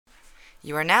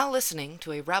You are now listening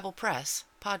to a Rabble Press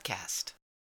podcast.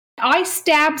 I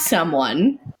stab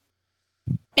someone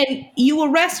and you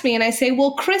arrest me and I say,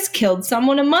 well, Chris killed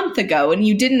someone a month ago and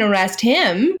you didn't arrest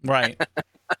him. Right.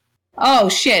 Oh,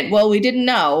 shit. Well, we didn't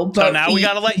know. But So now we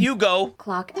gotta let you go.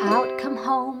 Clock out, come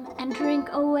home, and drink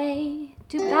away.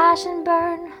 To bash and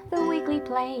burn the weekly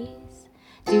plays.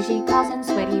 Douchey calls and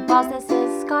sweaty balls, this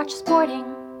is Scotch sporting.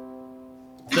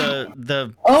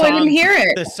 The Oh, song, I didn't hear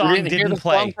it. The song didn't hear didn't the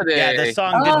play. song today. Yeah, the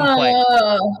song didn't play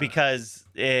Oh. because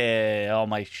all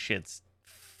my shit's.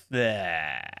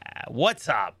 What's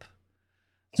up?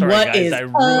 Sorry, What guys. is I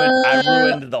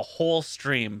ruined the whole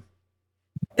stream.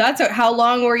 How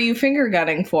long were you finger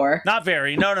gunning for? Not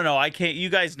very. No. I can't. You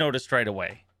guys noticed right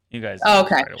away. Okay.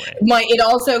 Right away. It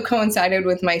also coincided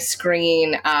with my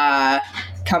screen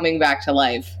coming back to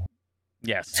life.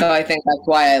 Yes. So I think that's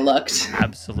why I looked.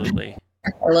 Absolutely.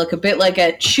 I look a bit like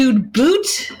a chewed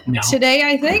boot today,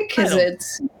 I think, because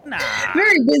it's Nah. a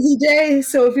very busy day.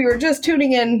 So if you were just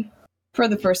tuning in for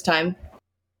the first time,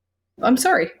 I'm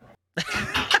sorry.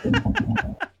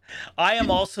 I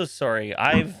am also sorry.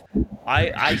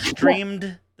 I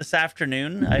streamed this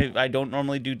afternoon. I don't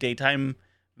normally do daytime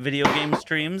video game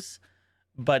streams,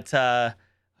 but I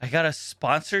got a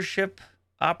sponsorship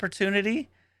opportunity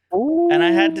and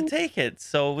I had to take it.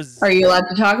 So it was. Are you allowed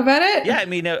to talk about it? Yeah, I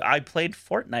mean, I played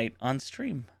Fortnite on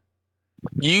stream.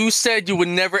 You said you would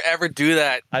never ever do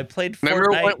that. I played Remember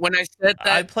Fortnite. when I said that?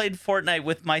 I played Fortnite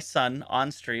with my son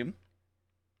on stream.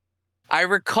 I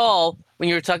recall when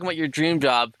you were talking about your dream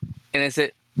job, and I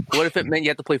said, "What if it meant you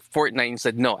had to play Fortnite?" And you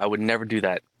said, "No, I would never do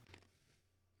that."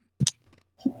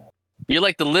 You're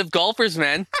like the live golfers,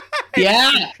 man.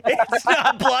 Yeah. It's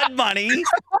not blood money.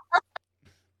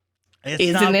 It's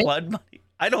Isn't not it? blood money.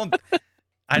 I don't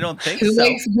think Who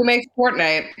so. makes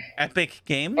Fortnite? Epic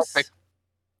Games? Epic.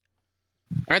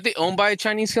 Aren't they owned by a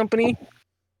Chinese company?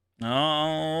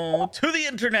 Oh, to the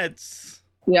internets.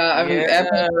 Yeah, I mean, Yeah.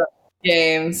 Epic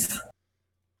Games.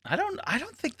 I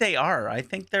don't think they are. I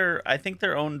think they're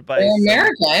owned by They're some-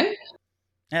 American.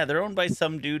 Yeah, they're owned by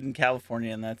some dude in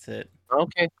California and that's it.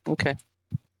 Okay.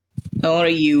 Oh,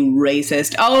 you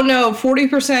racist. Oh, no,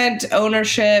 40%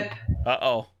 ownership.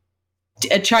 Uh-oh.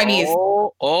 Chinese.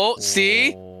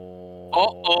 See?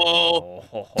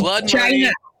 Uh-oh. Blood money.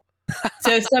 China.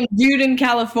 So some dude in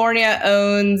California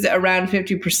owns around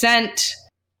 50%.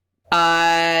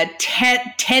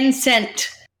 Tencent.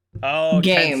 Oh,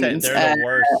 Games, Tencent. They're the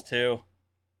worst too.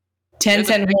 Tencent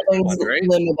They're the big Holdings one, right?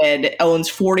 Limited owns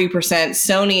 40%.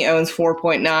 Sony owns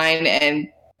 4.9%, and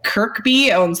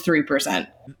Kirkby owns 3%.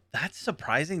 That's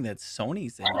surprising that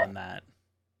Sony's in on that.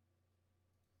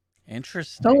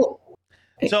 Interesting. So,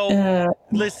 So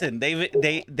listen,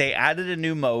 they added a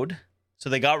new mode. So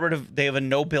they have a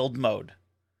no build mode,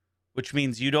 which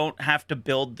means you don't have to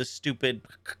build the stupid.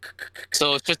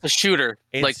 So it's just a shooter,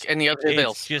 like any other It's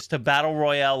bills. just a battle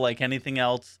royale like anything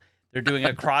else. They're doing a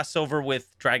crossover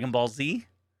with Dragon Ball Z.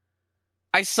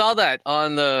 I saw that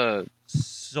on the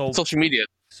So social media.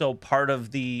 So part of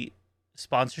the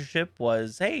sponsorship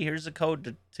was, hey, here's a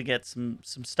code to get some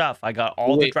stuff. I got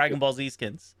all the Wait. Dragon Ball Z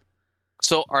skins.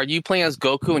 So are you playing as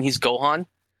Goku and he's Gohan?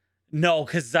 No,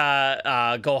 because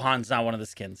Gohan's not one of the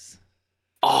skins.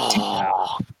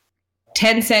 Oh,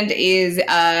 Tencent is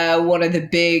one of the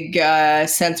big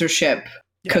censorship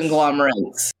Yes.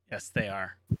 conglomerates Yes, they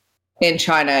are. in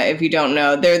China. If you don't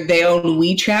know, they own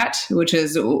WeChat, which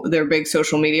is their big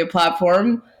social media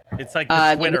platform. It's like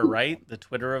the Twitter, they- right? The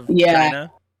Twitter of Yeah.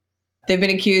 China. They've been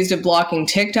accused of blocking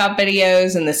TikTok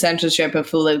videos and the censorship of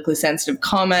politically sensitive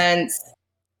comments.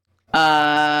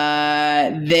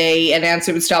 They announced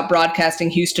it would stop broadcasting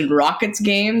Houston Rockets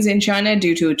games in China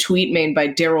due to a tweet made by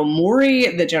Daryl Morey,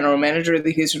 the general manager of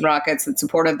the Houston Rockets, that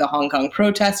supported the Hong Kong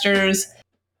protesters.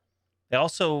 They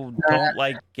also don't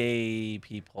like gay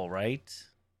people, right?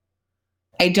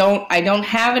 I don't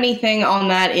have anything on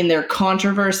that in their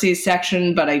controversies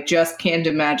section, but I just can't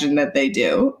imagine that they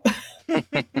do.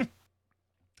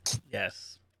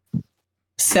 Yes.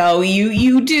 So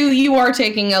you are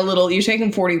taking you're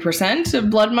taking 40% of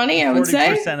blood money, I would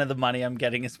say. 40% of the money I'm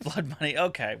getting is blood money.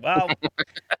 Okay, well,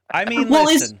 I mean, Well,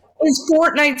 listen. is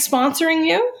Fortnite sponsoring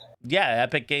you? Yeah,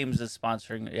 Epic Games is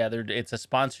sponsoring. Yeah, it's a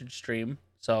sponsored stream.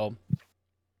 So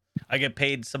I get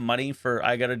paid some money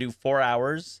I got to do 4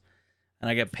 hours and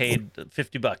I get paid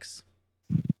 $50.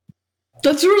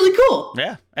 That's really cool.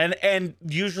 Yeah. And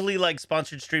usually like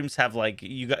sponsored streams have like,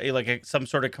 you got like some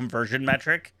sort of conversion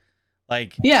metric.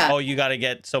 Like, Yeah. oh, you got to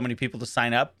get so many people to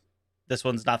sign up. This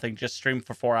one's nothing. Just stream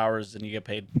for 4 hours and you get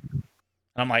paid. And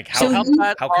I'm like, how So can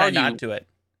How I are not you? do it?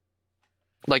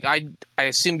 like I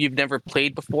assume you've never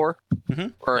played before,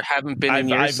 Mhm. or haven't been in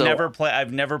years.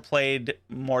 I've never played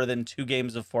more than 2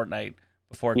 games of Fortnite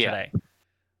before Yeah. today.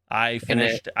 I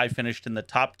finished in the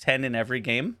top 10 in every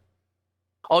game.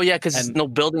 Oh yeah, because there's And no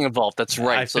building involved. That's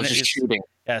right. I So it's just finished- shooting.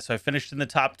 Yeah, so I finished in the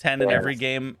top 10 in every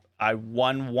game. I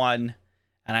won one,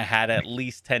 and I had at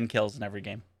least 10 kills in every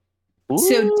game.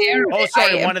 So, Darren, Oh,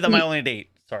 sorry, I- one of them I only had 8.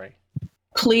 Sorry.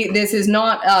 please, this is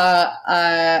not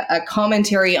a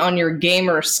commentary on your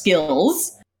gamer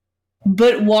skills,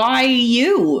 but why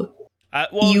you?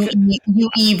 Well, you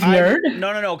Eve nerd.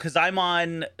 No, because I'm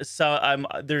on. So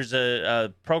there's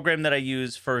a program that I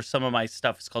use for some of my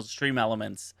stuff. It's called Stream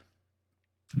Elements,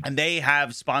 and they have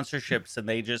sponsorships, and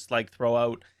they just like throw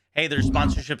out, "Hey, there's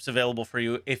sponsorships available for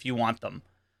you if you want them."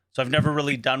 So I've never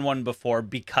really done one before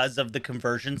because of the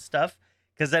conversion stuff,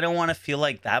 because I don't want to feel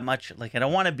like that much. Like I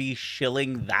don't want to be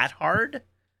shilling that hard.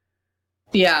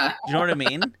 Yeah. You know what I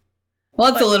mean?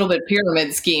 Well, it's a little bit pyramid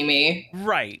schemey.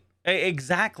 Right.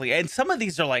 Exactly. And some of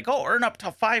these are like, oh, earn up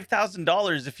to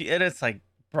 $5,000 if you. And it's like,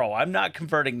 bro, I'm not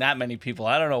converting that many people.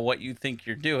 I don't know what you think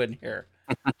you're doing here.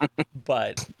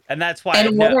 And that's why.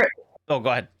 And Oh,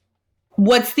 go ahead.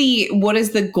 what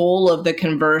is the goal of the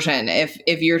conversion?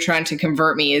 If you're trying to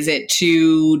convert me, is it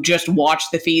to just watch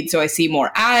the feed so I see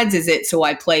more ads? Is it so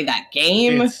I play that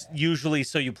game? It's usually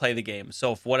so you play the game.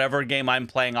 So if whatever game I'm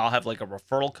playing, I'll have like a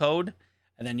referral code.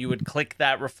 And then you would click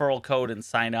that referral code and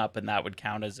sign up, and that would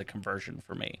count as a conversion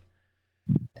for me.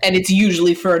 And it's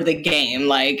usually for the game.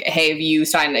 Like, hey, you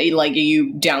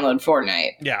download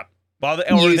Fortnite. Yeah. Well,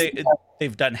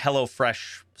 they've done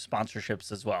HelloFresh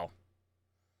sponsorships as well.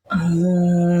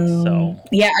 So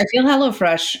yeah, I feel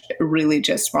HelloFresh really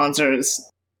just sponsors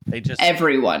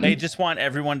everyone. They just want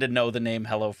everyone to know the name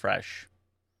HelloFresh.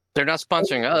 They're not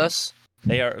sponsoring us.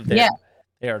 They are. Yeah.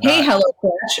 They are not. Hey,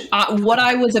 HelloFresh. What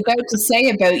I was about to say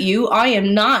about you, I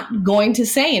am not going to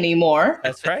say anymore.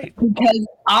 That's right. Because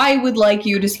I would like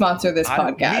you to sponsor this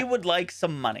podcast. We would like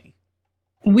some money.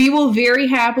 We will very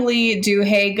happily do,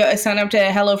 go sign up to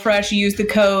HelloFresh, use the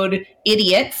code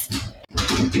IDIOTS,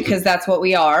 because that's what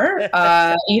we are,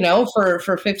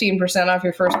 for 15% off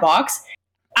your first box.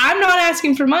 I'm not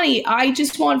asking for money. I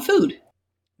just want food.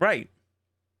 Right.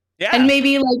 Yeah. And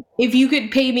maybe if you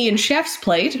could pay me in Chef's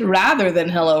Plate rather than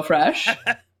HelloFresh.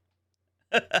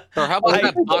 Or how about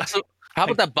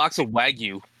that box of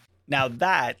Wagyu? Now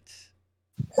that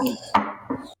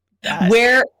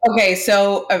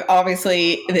so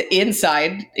obviously the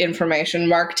inside information,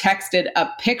 Mark texted a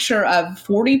picture of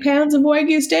 40 pounds of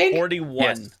Wagyu steak.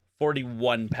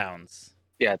 41 pounds.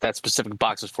 Yeah, that specific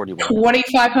box was 41.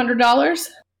 $2,500?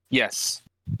 Yes.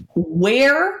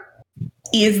 Where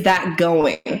is that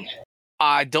going?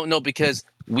 I don't know, because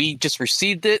we just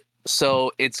received it,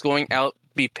 so it's going out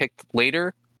be picked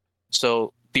later.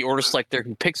 So the order selector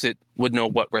who picks it would know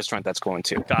what restaurant that's going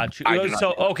to. Got you.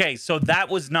 So that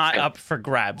was not up for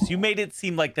grabs. You made it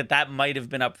seem like that might have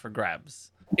been up for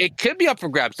grabs. It could be up for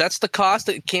grabs. That's the cost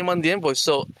that came on the invoice.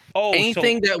 So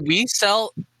anything that we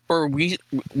sell or we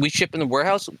ship in the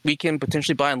warehouse, we can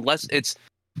potentially buy, unless it's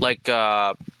like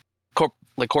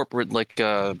corporate, like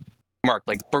Mark,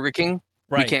 like Burger King.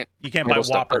 Right. You can't buy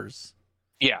Whoppers.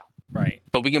 Yeah. Right.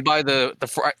 But we can buy the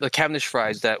Cavendish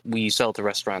fries that we sell to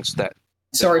restaurants.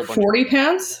 Sorry, 40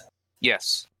 pounds?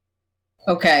 Yes.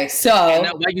 Okay, so and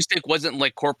that Wagyu steak wasn't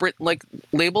like corporate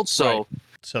labeled, so right.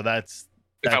 So that's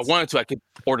if I wanted to, I could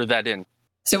order that in.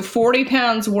 So 40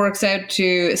 pounds works out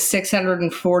to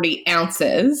 640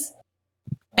 ounces.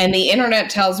 And the internet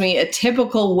tells me a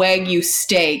typical Wagyu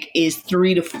steak is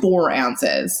 3 to 4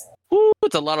 ounces. Ooh,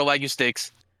 it's a lot of Wagyu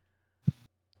steaks.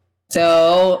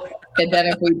 So, and then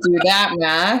if we do that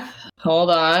math, hold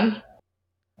on.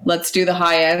 Let's do the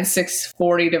high end,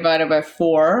 640 divided by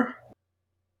 4.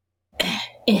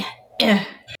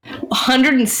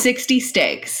 160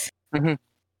 steaks. Mm-hmm.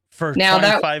 For now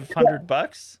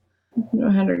 $2,500?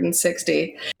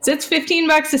 160. So it's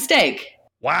 $15 a steak.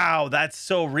 Wow, that's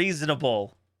so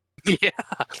reasonable. Yeah.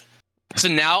 So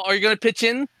now are you going to pitch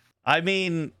in? I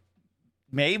mean,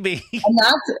 maybe.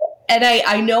 And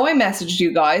I know I messaged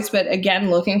you guys, but again,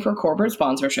 looking for corporate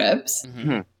sponsorships.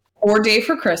 Mm-hmm. Or day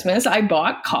for Christmas, I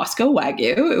bought Costco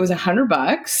Wagyu. It was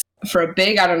 $100 for a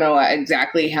big, I don't know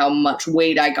exactly how much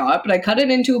weight I got, but I cut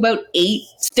it into about 8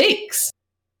 steaks.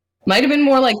 Might have been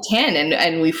more like 10,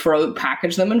 and we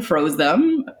packaged them and froze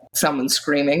them. Someone's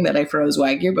screaming that I froze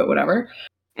Wagyu, but whatever.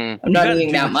 I'm not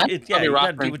eating that much. You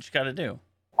gotta do what you gotta do.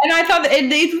 And I thought that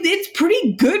it's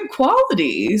pretty good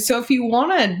quality. So if you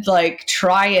want to like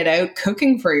try it out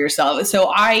cooking for yourself,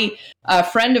 so a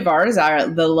friend of ours,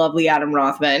 the lovely Adam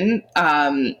Rothman,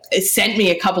 sent me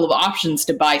a couple of options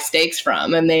to buy steaks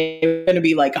from, and they're going to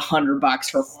be like $100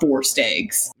 for 4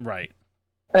 steaks. Right.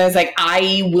 And I was like,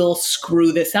 I will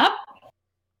screw this up,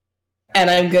 and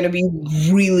I'm going to be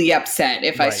really upset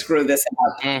if I Right. screw this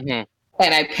up. Mhm.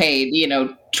 And I paid,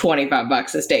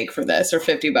 $25 a steak for this, or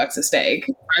 $50 a steak.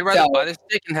 I'd rather So- buy the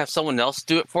steak and have someone else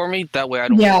do it for me. That way I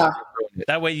don't. Yeah. have to ruin it.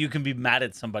 That way you can be mad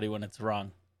at somebody when it's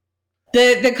wrong.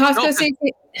 The Costco No, steak.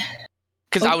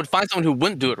 Because I would find someone who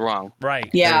wouldn't do it wrong. Right.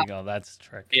 Yeah. There you go. That's the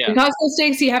trick. Yeah. The Costco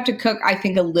steaks, you have to cook, I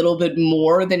think, a little bit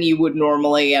more than you would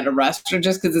normally at a restaurant,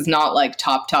 just because it's not like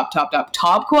top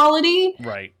quality,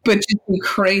 Right. but just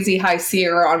crazy high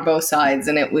sear on both sides,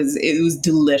 and it was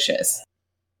delicious.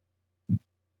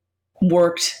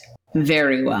 Worked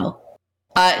very well.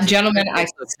 Gentlemen, I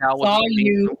The cow saw wasn't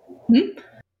you.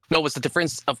 No, was the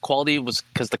difference of quality was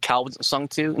because the cow wasn't sung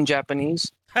to in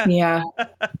Japanese? Yeah.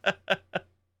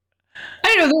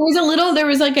 I don't know.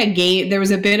 There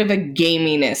was a bit of a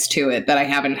gaminess to it that I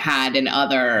haven't had in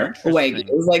other Interesting. ways.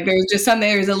 Like there was just something.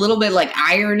 There was a little bit like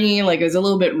irony. Like it was a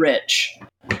little bit rich.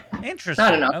 Interesting. I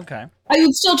don't know. Okay. I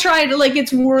would still try it. Like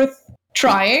it's worth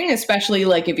trying, especially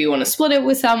like if you want to split it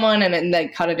with someone and then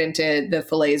cut it into the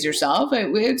fillets yourself.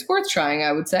 It's worth trying,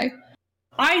 I would say.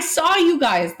 I saw you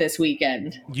guys this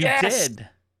weekend, You Yes. did.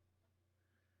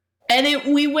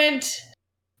 and we went.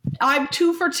 I'm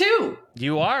 2 for 2.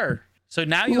 You are. So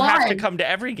now you have to Live. come to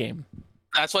every game.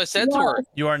 That's what I said to her.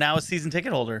 You are now a season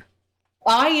ticket holder.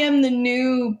 I am the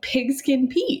new Pigskin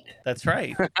Pete. That's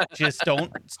right. Just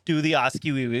don't do the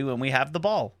Oski wee wee when we have the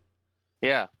ball.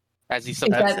 Yeah. As he Is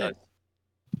sometimes that-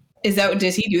 does.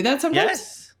 Does he do that sometimes?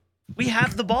 Yes. We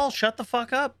have the ball. Shut the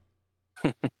fuck up.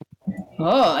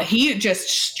 Oh, he just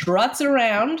struts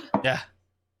around Yeah.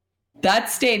 that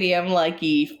stadium like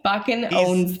he fucking He's-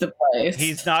 owns the place.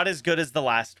 He's not as good as the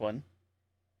last one.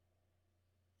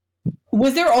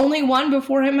 Was there only one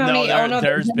before him? How No, many? there- there's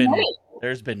there's been- many.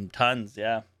 There's been tons.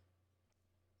 Yeah.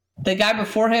 The guy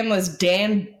before him was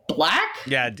Dan Black.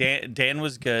 Yeah. Dan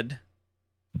was good.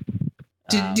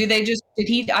 Did they just? Did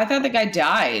he? I thought the guy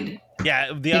died.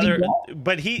 Yeah. The Did he other, die?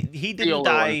 but he didn't older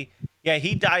die. Yeah.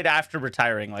 He died after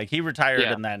retiring. Like he retired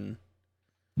Yeah. and then.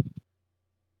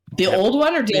 The Yep. old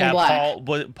one or Dan Yeah. Black?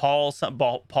 Paul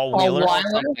Paul Wheeler. Weiler?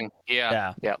 Something. Yeah.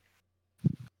 Yeah. Yeah.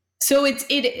 So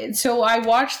So I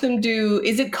watched them do.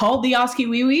 Is it called the Oski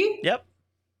Wee Wee? Yep.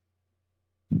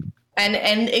 And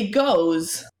it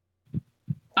goes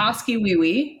Oski Wee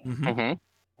Wee, hmm hmm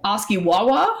Oski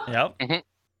Wawa, Yep.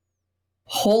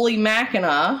 Holy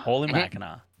Mackinac, Holy Mhm.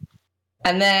 Mackinac.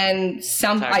 and then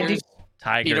some. I Tigers. did.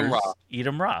 Tigers. Eat 'em raw. Eat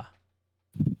 'em raw.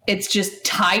 It's just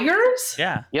tigers.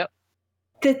 Yeah.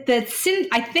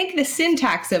 I think the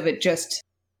syntax of it just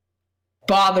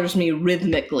bothers me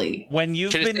rhythmically. When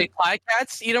you've Should it been say Thai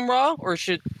cats eat them raw, or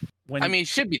should when Mm. I mean it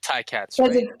should be Thai cats,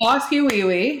 Because right? it's Oski Wee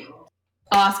Wee,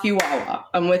 Oski Wawa.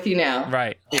 I'm with you now.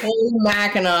 right. Holy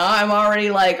Mackinac. I'm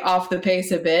already like off the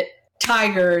pace a bit.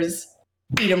 Tigers,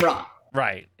 eat 'em raw.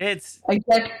 Right. It's I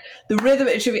get the rhythm.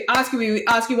 It should be Oski Wee Wee,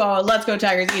 Oski Wawa. Let's go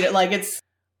Tigers, eat it. Like it's.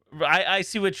 I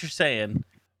see what you're saying,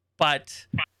 but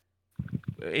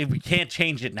we can't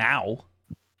change it now.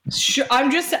 Sure, I'm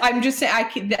just saying. I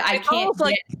can't. It's almost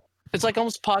like it's like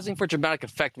almost pausing for dramatic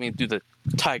effect when you do the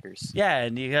tigers. Yeah,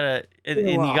 and you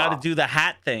gotta do the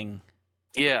hat thing.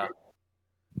 Yeah.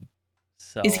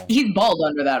 So He's bald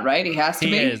under that, right? He has to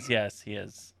he be. is. Yes, he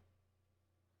is.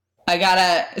 I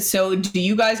gotta. So, do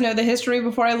you guys know the history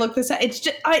before I look this up? It's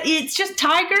just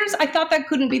tigers. I thought that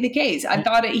couldn't be the case. I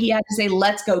thought he had to say,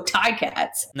 "Let's go,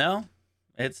 Ticats." No,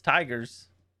 it's tigers.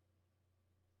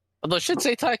 Although it should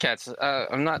say Thai cats.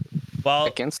 I'm not Well,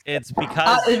 against. it's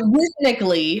because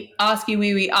Rhythmically, Oski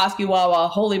Wee Wee, Oski Wawa,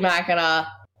 Holy Mackinac,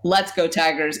 Let's go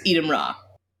Tigers, eat 'em raw,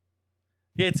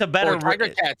 it's a better Or tiger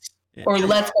cats. or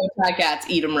Let's go Ticats,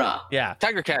 eat 'em raw. Yeah,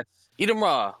 Tiger cats. Eat them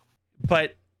raw.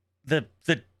 but the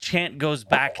chant goes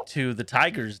back to the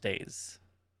Tigers days.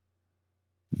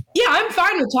 Yeah, I'm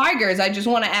fine with Tigers. I just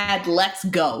want to add "Let's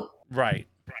go." Right.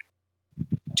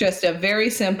 Just a very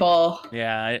simple.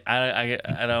 Yeah,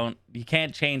 I don't. You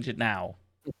can't change it now.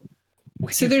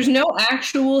 So there's no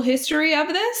actual history of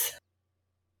this.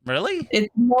 Really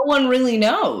No one really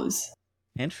knows.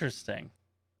 interesting.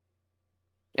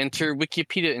 Enter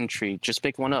Wikipedia entry. Just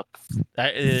make one up.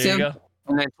 There you So- go.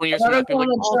 And then 20 years from now, Another people are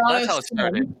like, one oh, of that's how it Charles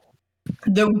started.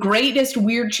 The greatest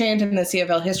weird chant in the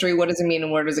CFL history. What does it mean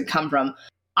and where does it come from?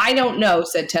 I don't know,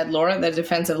 said Ted Laura, the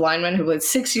defensive lineman who played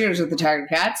 6 years with the Tiger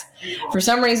Cats. For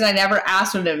some reason, I never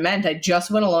asked what it meant. I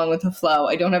just went along with the flow.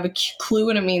 I don't have a clue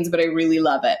what it means, but I really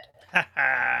love it.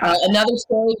 Another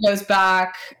story goes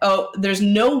back. Oh, there's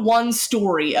no one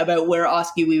story about where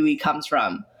Oski Wee Wee comes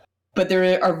from, but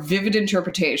there are vivid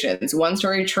interpretations. One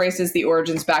story traces the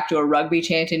origins back to a rugby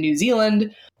chant in New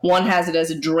Zealand. One has it as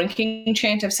a drinking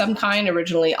chant of some kind,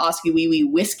 originally Oski Wee Wee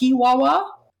Whiskey Wawa.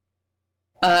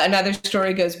 Another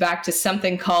story goes back to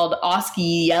something called Oski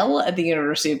Yell at the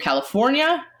University of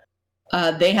California.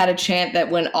 They had a chant that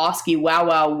went Oski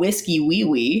Wawa Whiskey Wee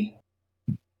Wee.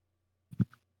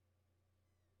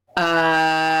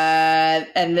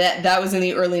 And that was in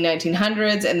the early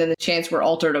 1900s, and then the chants were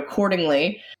altered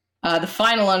accordingly. The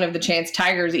final one of the chants,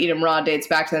 Tigers Eat 'em Raw, dates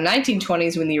back to the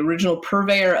 1920s when the original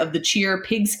purveyor of the cheer,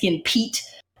 Pigskin Pete,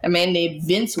 a man named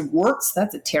Vince Wirtz,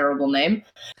 that's a terrible name,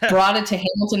 brought it to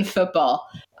Hamilton football.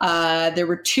 There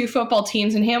were 2 football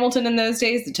teams in Hamilton in those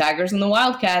days, the Tigers and the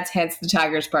Wildcats, hence the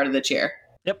Tigers part of the cheer.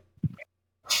 Yep.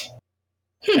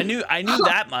 I knew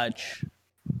that much.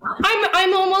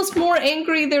 I'm almost more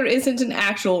angry there isn't an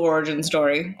actual origin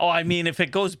story. Oh, I mean, if it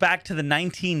goes back to the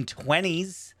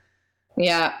 1920s,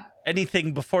 Yeah.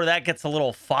 anything before that gets a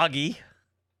little foggy.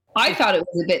 I thought it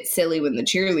was a bit silly when the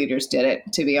cheerleaders did it,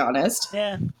 to be honest.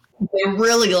 Yeah. They're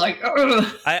really like, ugh.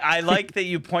 I like that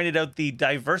you pointed out the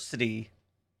diversity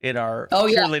in our Oh,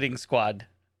 yeah. cheerleading squad.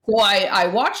 So I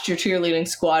watched your cheerleading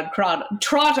squad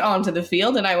trot onto the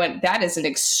field, and I went, that is an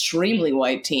extremely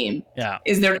white team. Yeah.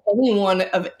 Is there anyone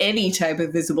of any type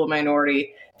of visible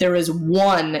minority? There is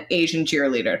one Asian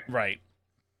cheerleader. Right.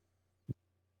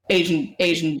 Asian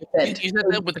descent. You said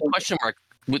that with a question mark.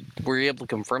 Were you able to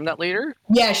confirm that later?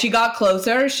 Yeah, she got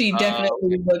closer. She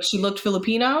definitely looked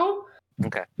Filipino.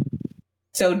 Okay.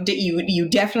 So you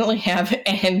definitely have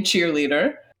an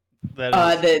cheerleader.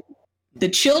 That is, The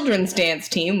children's dance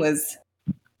team was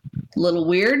a little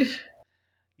weird.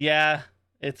 yeah,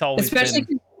 it's always Especially,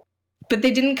 been. but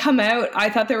they didn't come out. I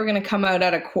thought they were going to come out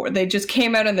at a court. They just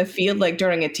came out in the field like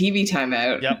during a TV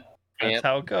timeout. Yep. That's Yep.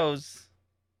 how it goes.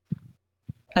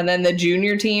 And then the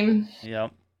junior team,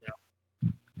 Yep.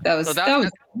 that was So that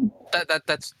was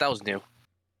that was new.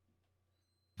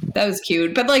 that was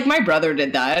cute. But like my brother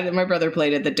did that. My brother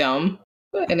played at the Dome,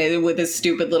 and with his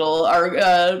stupid little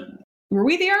were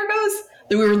we the Argos?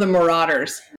 We were the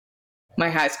Marauders. My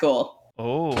high school.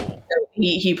 Oh.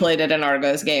 He played at an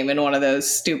Argos game in one of those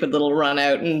stupid little run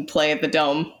out and play at the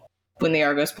Dome when the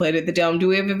Argos played at the Dome. Do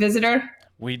we have a visitor?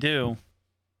 We do.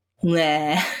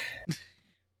 Nah.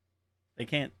 They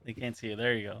can't see you.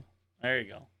 There you go. There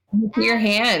you go. Your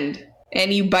hand.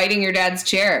 And you biting your dad's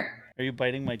chair. Are you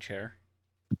biting my chair?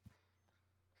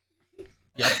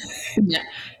 Yep. Yeah.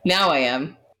 Now I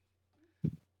am.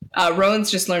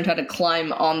 Rowan's just learned how to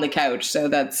climb on the couch, so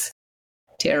that's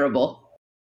terrible.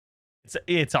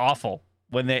 It's awful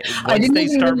when I once didn't they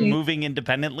even start really- moving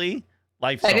independently.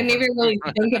 Life's I didn't over. even really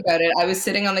think about it. I was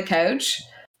sitting on the couch,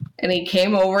 and he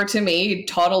came over to me, he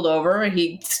toddled over,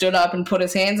 he stood up and put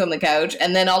his hands on the couch,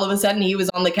 and then all of a sudden he was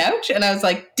on the couch, and I was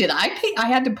like, I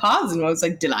had to pause, and I was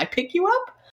like, did I pick you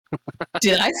up?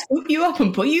 Did I scoop you up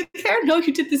and put you there? No,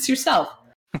 you did this yourself.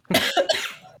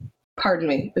 Pardon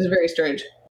me. It was very strange.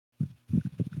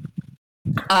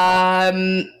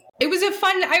 It was a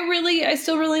fun. I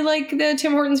still really like the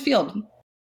Tim Hortons Field.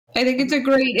 I think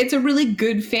it's a really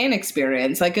good fan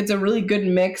experience. Like it's a really good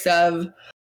mix of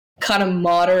kind of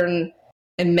modern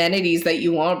amenities that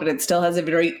you want, but it still has a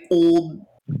very old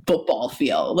football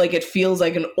feel. Like it feels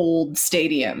like an old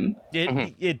stadium.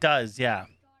 It does, yeah.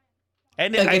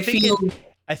 And Like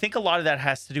I think a lot of that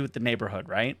has to do with the neighborhood,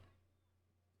 right?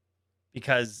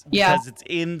 Because Yeah. it's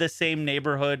in the same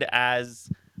neighborhood as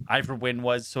Ivor Wynn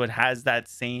was, so it has that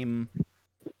same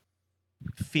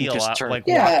feel, Just turn- like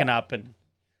Yeah. walking up and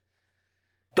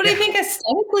But I think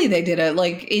aesthetically they did it.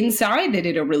 Like inside they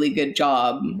did a really good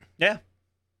job.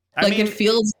 I Like mean, it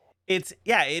feels.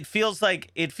 it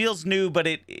feels new, but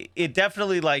it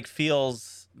definitely like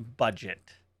feels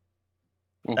budget.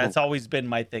 That's always been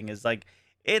my thing. Is like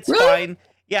it's Really? fine.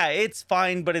 Yeah, it's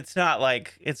fine, but it's not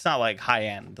like high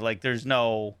end. Like there's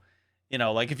no,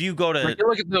 like if you go When to you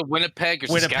look at the Winnipeg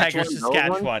or Winnipeg or those ones,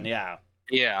 Saskatchewan, yeah.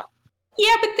 Yeah.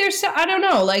 Yeah, but I don't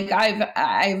know. Like I've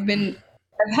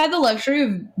had the luxury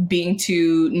of being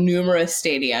to numerous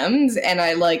stadiums, and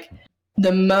I like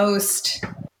the most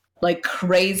like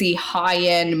crazy high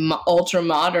end ultra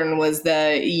modern was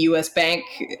the US Bank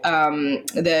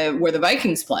where the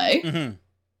Vikings play. Mhm.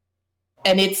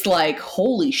 And it's like,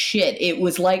 holy shit. It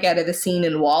was like out of the scene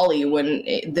in Wall-E when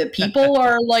the people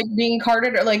are like being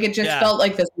carted. Or like it just Yeah. felt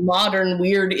like this modern,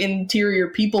 weird interior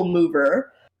people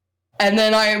mover. And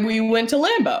then we went to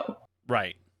Lambeau,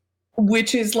 Right.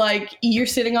 which is like you're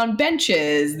sitting on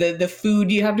benches. The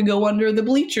food, you have to go under the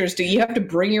bleachers. You have to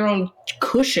bring your own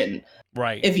cushion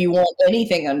Right. if you want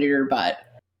anything under your butt.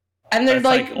 And But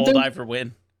there's it's like old Ivor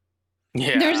Wynn.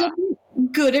 Yeah. there's a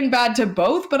good and bad to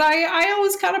both, but I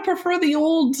always kind of prefer the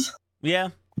old Yeah.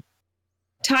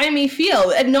 timey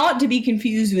feel, and not to be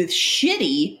confused with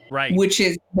shitty, Right. which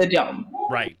is the Dome.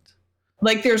 Right.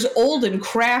 Like there's old and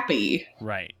crappy,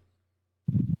 Right.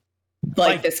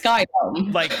 like the Sky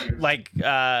Dome.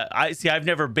 I've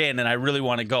never been and I really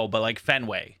want to go, but like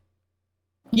Fenway.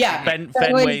 Yeah,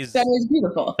 Fenway's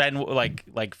beautiful.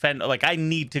 Like I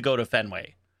need to go to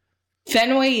Fenway.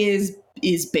 Fenway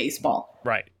is baseball.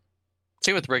 Right.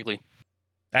 Same with Wrigley.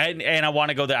 And I want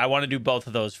to go there. I want to do both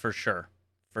of those for sure.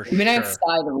 For We've been sure.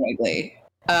 outside of Wrigley.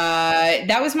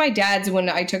 That was my dad's when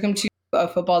I took him to a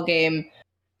football game.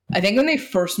 I think when they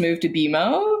first moved to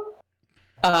BMO.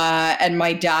 And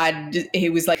my dad, he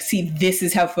was like, see, this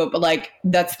is how football, like,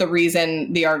 that's the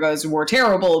reason the Argos were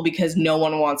terrible, because no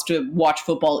one wants to watch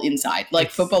football inside. Like,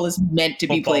 football is meant to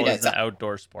be played Football is an outside.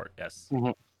 outdoor sport, yes.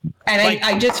 And Like-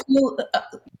 I just feel,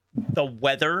 The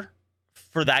weather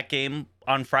for that game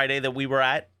on Friday that we were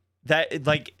at,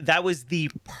 that was the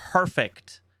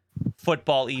perfect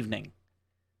football evening.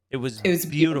 It was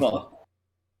beautiful.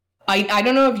 I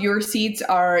don't know if your seats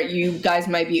are, you guys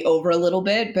might be over a little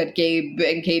bit, but Gabe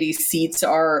and Katie's seats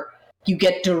are, you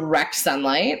get direct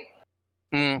sunlight.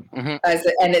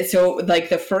 Mm-hmm. So like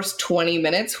the first 20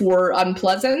 minutes were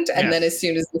unpleasant, and Yes. then as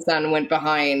soon as the sun went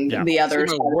behind Yeah. the other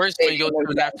It's side even of worse the when you go stadium,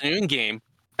 to an afternoon game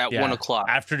at Yeah. 1 o'clock.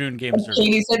 Afternoon games are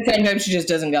Katie said sometimes she just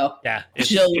doesn't go. yeah.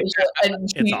 It's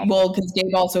awful. because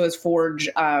Gabe also has Forge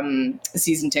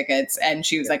season tickets, and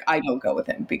she was like, I don't go with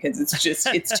him because it's too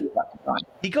fucking fun.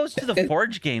 He goes to the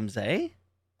Forge games, eh?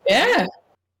 Yeah,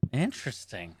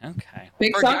 Interesting. Okay.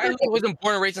 big For a guy soccer. who wasn't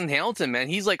born and raised in Hamilton, man,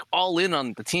 he's like all in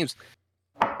on the teams.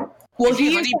 Well, Is he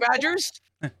he Honey Badgers?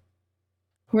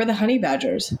 who are the Honey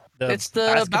Badgers? It's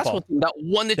the basketball team that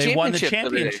won the They championship. won the the other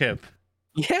day. championship.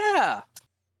 Yeah.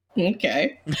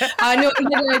 Okay. No,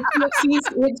 he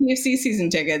had TFC season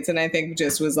tickets, and I think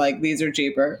just was like, these are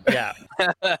cheaper. Yeah.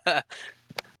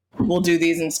 We'll do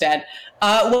these instead.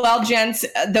 Well, gents,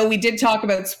 though we did talk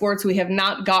about sports, we have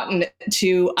not gotten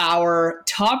to our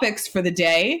topics for the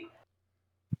day.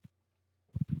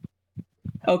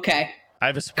 Okay. I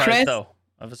have a surprise Chris? though.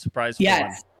 I have a surprise for one.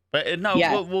 Yes. But no,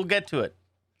 Yes. we'll get to it.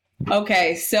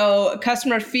 Okay. So,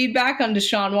 customer feedback on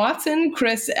Deshaun Watson.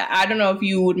 Chris, I don't know if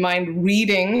you would mind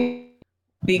reading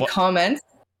the What? comments.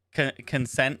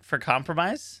 Consent for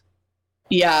compromise?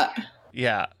 Yeah.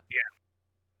 Yeah.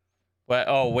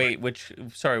 But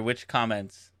which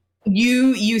comments?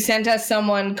 You sent us,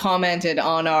 someone commented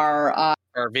on our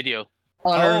Our video.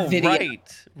 video.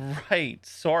 Right.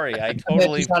 Sorry, I about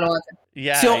totally. Deshaun Watson.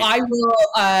 Yeah. So I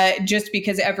will, just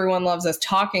because everyone loves us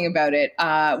talking about it,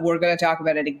 we're going to talk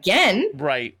about it again.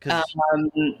 Right, because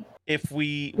Um, if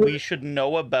we should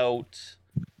know about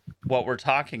what we're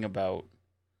talking about.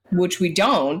 which we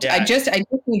don't. Yeah. I just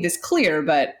need this clear,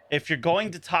 but If you're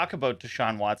going to talk about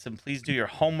Deshaun Watson, please do your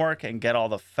homework and get all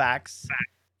the facts.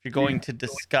 If you're going to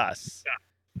discuss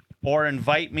or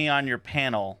invite me on your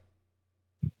panel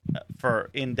for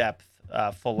in-depth,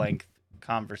 full-length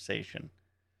conversation.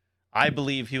 I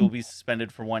believe he will be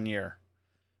suspended for 1 year,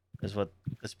 is what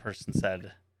this person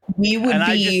said. we would And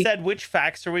be. I just said, which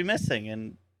facts are we missing?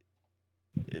 And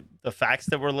the facts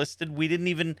that were listed, we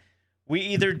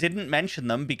either didn't mention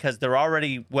them because they're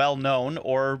already well known,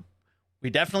 or we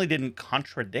definitely didn't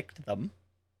contradict them.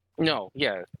 No,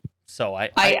 yeah. So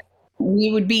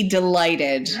we would be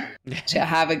delighted to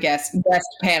have a best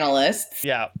panelists.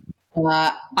 yeah,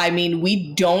 I mean,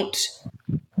 we don't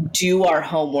do our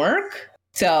homework,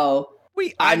 so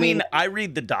I mean, I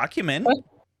read the document.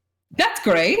 that's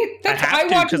great. I That's, have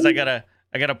to watch because I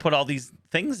gotta put all these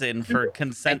things in for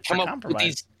consent And come for up with compromise.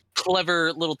 these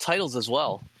clever little titles as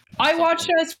well. I watch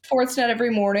Sportsnet every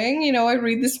morning. You know, I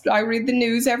read the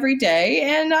news every day,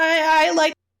 and I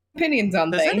like opinions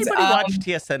on Does things. anybody watch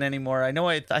TSN anymore? I know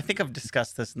I think I've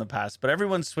discussed this in the past, but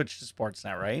everyone's switched to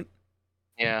Sportsnet, right?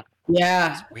 Yeah.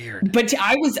 Yeah, It's weird. but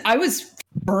I was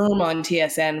firm on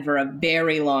TSN for a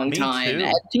very long Me time.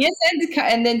 too. TSN,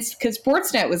 and then because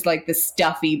Sportsnet was like the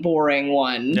stuffy, boring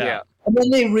one, Yeah. and then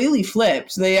they really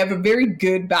flipped. They have a very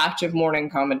good batch of morning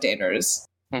commentators.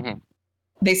 Mhm.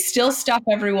 They still stuff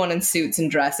everyone in suits and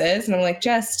dresses, and I'm like,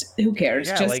 just who cares?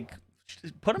 Yeah, Just like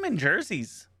put them in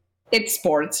jerseys. it's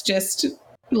sports. Just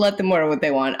let them wear what they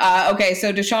want. Okay,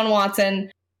 so Deshaun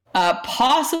Watson,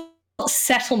 possible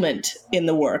settlement in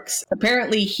the works.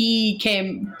 Apparently, he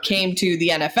came to the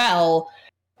NFL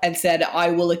and said,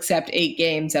 I will accept 8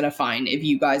 games and a fine if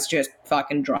you guys just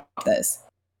fucking drop this.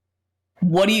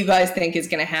 What do you guys think is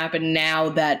going to happen now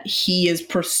that he is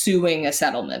pursuing a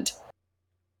settlement?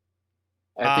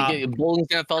 I think Bowling's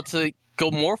gonna felt to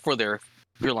go more for their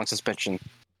year-long suspension.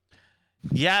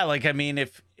 Yeah, like I mean,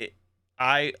 if it,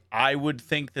 I would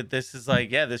think that this is like,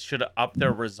 yeah, this should up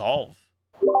their resolve.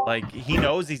 Like he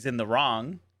knows he's in the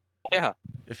wrong. Yeah.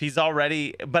 If he's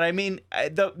already, but I mean,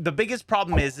 the biggest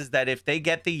problem is that if they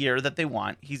get the year that they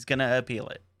want, he's gonna appeal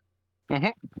it.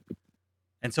 Mm-hmm.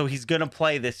 And so he's gonna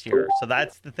play this year. So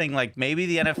that's the thing. Like maybe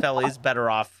the NFL is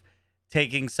better off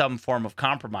taking some form of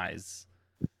compromise.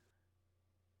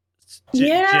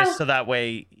 Yeah. Just so that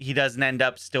way he doesn't end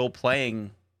up still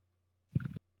playing.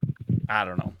 I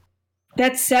don't know.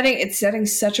 It's setting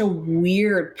such a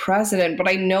weird precedent, but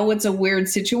I know it's a weird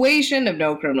situation of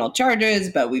no criminal charges,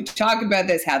 but we've talked about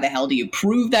this. How the hell do you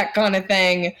prove that kind of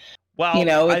thing? Well, you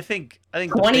know, I think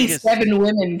 27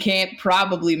 women can't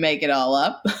probably make it all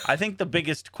up. I think the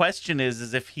biggest question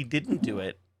is if he didn't do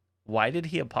it, why did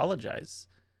he apologize?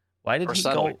 Why did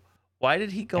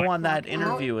he go on that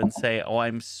interview and say, "Oh,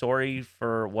 I'm sorry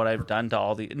for what I've done to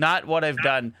all the not what I've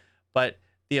done, but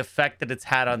the effect that it's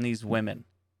had on these women."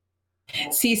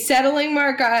 See, settling,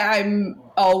 Mark, I'm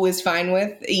always fine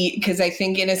with, because I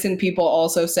think innocent people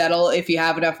also settle if you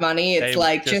have enough money. It's They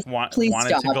like, please want stop.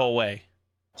 it to go away.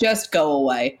 Just go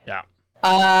away. Yeah.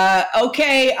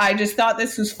 Okay, I just thought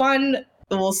this was fun.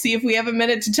 We'll see if we have a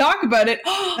minute to talk about it.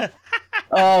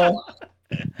 Oh,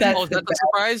 that's Oh, is that the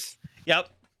surprise? Yep.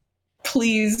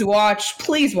 please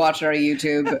watch our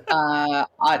YouTube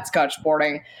at Scotch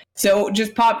Sporting. So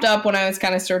just popped up when I was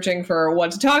kind of searching for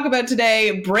what to talk about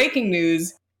today. Breaking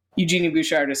news: Eugenie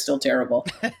Bouchard is still terrible.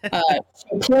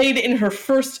 She played in her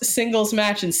first singles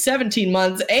match in 17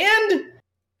 months and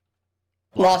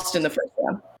lost in the first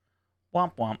round.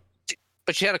 Womp womp.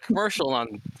 But she had a commercial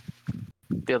on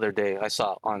the other day. I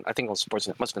saw on, I think on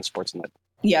Sportsnet. Must have been Sportsnet.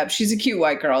 Yeah, she's a cute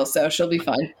white girl, so she'll be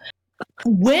fine.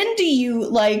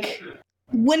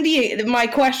 My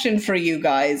question for you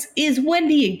guys is, when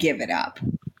do you give it up?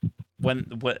 When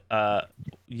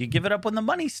you give it up when the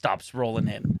money stops rolling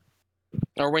in.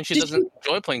 Or when she doesn't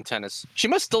enjoy playing tennis. She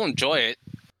must still enjoy it.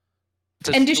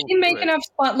 And does she make enough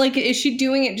spot? Like, is she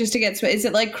doing it just to get? Is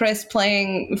it like Chris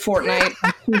playing Fortnite?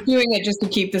 She's doing it just to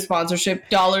keep the sponsorship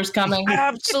dollars coming.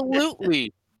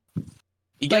 Absolutely.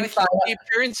 You gotta keep the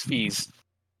appearance fees.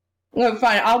 No,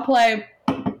 fine. I'll play.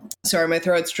 Sorry, my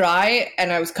throat's dry,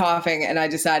 and I was coughing, and I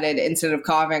decided instead of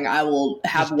coughing, I will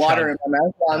have Just water chug. in my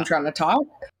mouth while I'm trying to talk.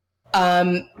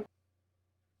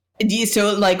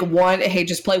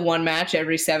 Just play one match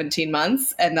every 17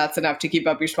 months, and that's enough to keep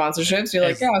up your sponsorships. You're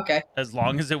like, yeah, okay. As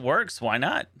long as it works, why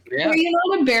not? Yeah. Are you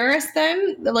not embarrassed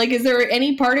then? Like, is there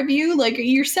any part of you, like,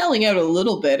 you're selling out a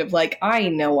little bit of, like, I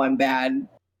know I'm bad.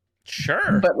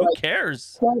 Sure. But, Who like,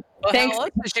 cares? But Thanks. how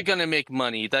else is she gonna make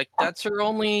money? That's her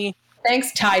only.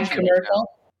 Thanks, Tide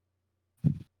commercial.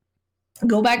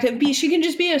 Go back to she can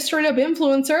just be a straight up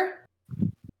influencer.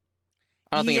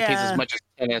 I don't think it pays Yeah. as much as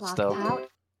tennis, Clock though.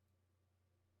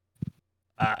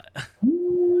 out.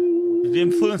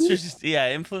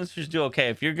 Influencers do okay.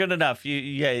 If you're good enough,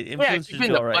 influencers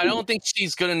do all right. I don't think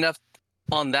she's good enough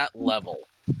on that level.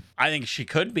 I think she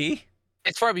could be.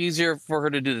 It's probably easier for her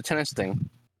to do the tennis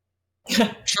thing,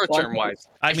 short term wise.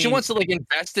 I If she mean- wants to like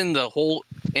invest in the whole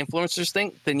influencers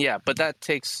thing, then yeah. But that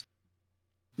takes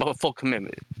a full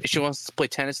commitment. If she wants to play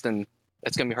tennis, then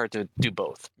it's gonna be hard to do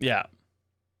both. Yeah.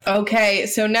 Okay,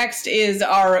 so next is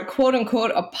our quote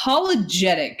unquote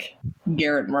apologetic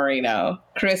Garrett Marino.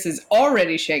 Chris is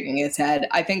already shaking his head.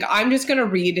 I think I'm just going to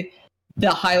read the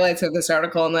highlights of this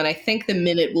article, and then I think the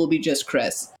minute will be just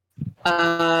Chris.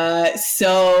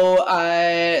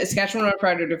 Saskatchewan Red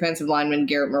Predator defensive lineman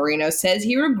Garrett Marino says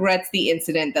he regrets the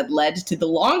incident that led to the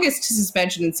longest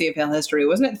suspension in CFL history.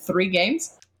 Wasn't it 3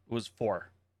 games? It was 4.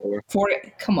 4?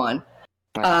 Come on.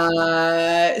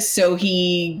 So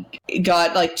he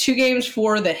got like 2 games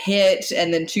for the hit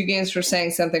and then 2 games for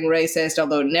saying something racist,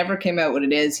 although it never came out what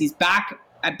it is. He's back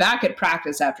at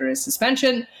practice after his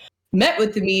suspension, met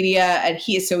with the media, and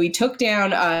he took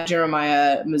down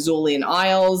Jeremiah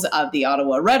Mazzoli-Isles of the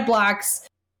Ottawa Redblacks.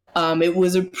 It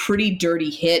was a pretty dirty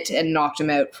hit and knocked him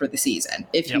out for the season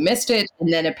if you missed it.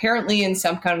 And then apparently in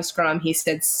some kind of scrum, he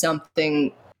said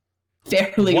something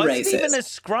fairly Wasn't racist. even a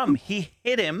scrum. He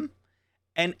hit him,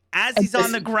 and as he's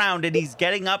on the ground and he's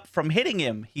getting up from hitting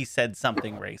him, he said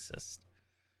something racist.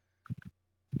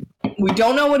 We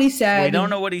don't know what he said. We don't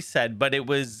know what he said, but it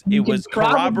was You could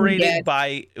probably corroborated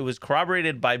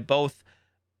guess. by both,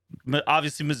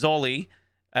 obviously Mazzoli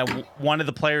and one of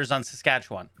the players on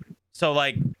Saskatchewan. So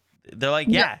like they're like,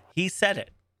 yeah, he said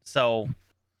it. So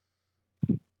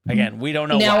again, we don't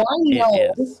know Now, what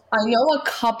it is. I know a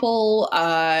couple,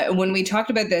 when we talked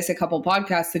about this a couple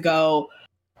podcasts ago,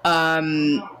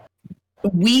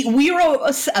 we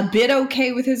were a bit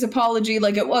okay with his apology.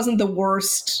 Like, it wasn't the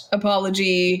worst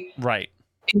apology Right.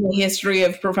 in the history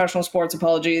of professional sports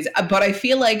apologies. But I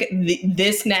feel like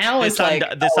this now is like...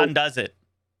 This undoes it.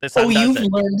 This Oh, undoes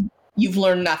it. you've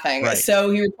learned nothing. Right.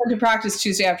 So he returned to practice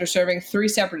Tuesday after serving 3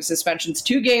 separate suspensions,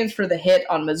 2 games for the hit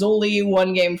on Mazzoli,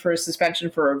 1 game for a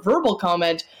suspension for a verbal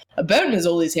comment about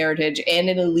Mazzoli's heritage, and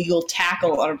an illegal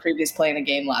tackle on a previous play in a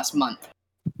game last month.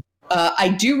 I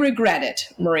do regret it,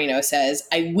 Marino says.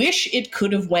 I wish it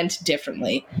could have went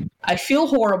differently. I feel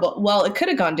horrible. Well, it could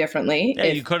have gone differently. Yeah,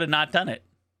 you could have not done it.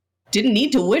 Didn't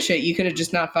need to wish it. You could have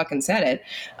just not fucking said it.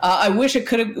 I wish it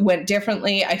could have went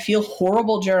differently. I feel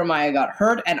horrible Jeremiah got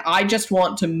hurt, and I just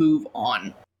want to move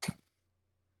on.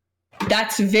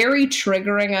 That's very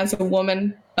triggering as a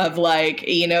woman, of like,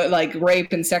 you know, like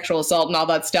rape and sexual assault and all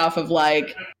that stuff, of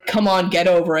like, come on, get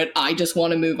over it. I just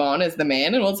want to move on as the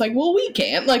man. And it's like, well, we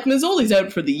can't. Like, Mazzoli's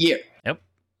out for the year. Yep.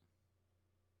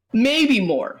 Maybe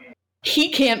more. He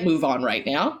can't move on right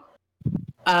now.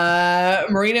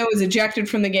 Marino was ejected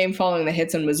from the game following the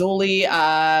hits on Mazzoli.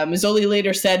 Mazzoli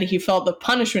later said he felt the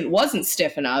punishment wasn't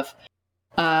stiff enough.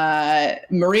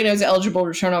 Marino's eligible to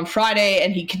return on Friday,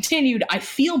 and he continued, I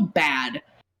feel bad.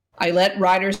 I let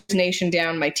Riders Nation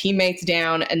down, my teammates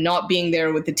down, and not being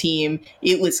there with the team,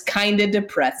 it was kind of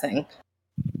depressing.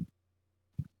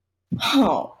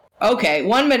 Oh, okay.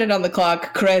 1 minute on the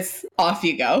clock. Chris, off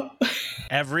you go.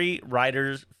 Every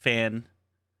Riders fan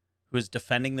who is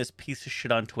defending this piece of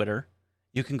shit on Twitter,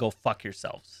 you can go fuck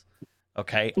yourselves.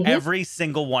 Okay? Mhm. Every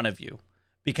single one of you.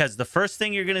 Because the first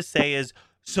thing you're going to say is,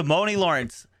 Simone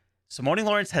Lawrence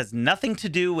has nothing to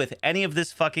do with any of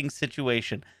this fucking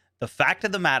situation. The fact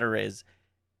of the matter is,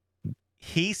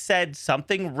 he said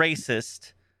something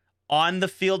racist on the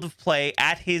field of play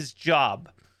at his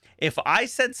job. If I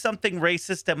said something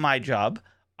racist at my job,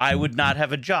 I would not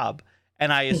have a job.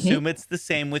 And I assume it's the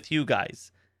same with you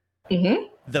guys. Mm-hmm.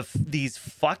 These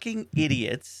fucking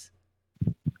idiots,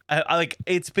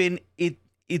 it's been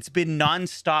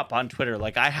nonstop on Twitter.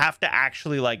 Like, I have to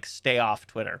actually like stay off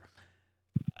Twitter.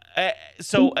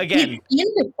 So again,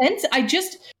 in defense,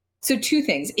 so 2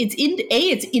 things.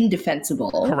 It's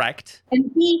indefensible. correct.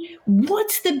 And B,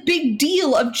 what's the big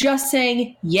deal of just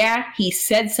saying, yeah, he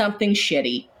said something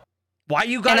shitty? Why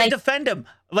you gotta defend him?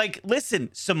 Like,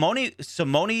 listen,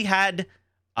 Simone had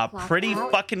a pretty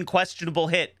fucking questionable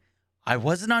hit. I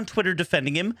wasn't on Twitter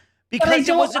defending him because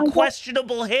it was a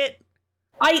questionable hit.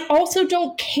 I also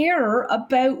don't care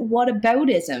about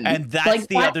whataboutism. And that's like,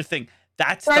 the other thing.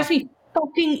 That's drives me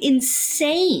fucking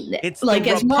insane. It's like,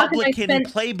 the as Mark Republican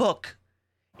playbook.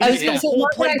 I was It going is to the say, whole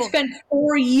Mark and I playbook. spent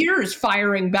 4 years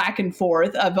firing back and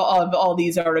forth of all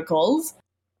these articles.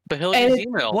 But Hillary's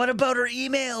email. What about her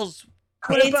emails?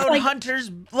 What It's about like-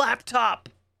 Hunter's laptop?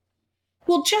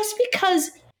 Well, just because,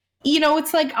 you know,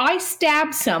 it's like I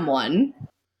stab someone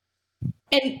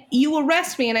and you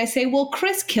arrest me and I say, well,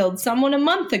 Chris killed someone a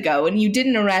month ago and you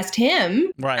didn't arrest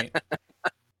him. Right.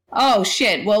 Oh,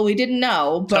 shit. Well, we didn't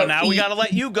know. But So now we gotta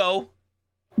let you go.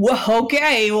 Well,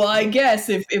 okay. Well, I guess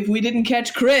if we didn't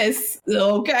catch Chris,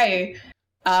 okay.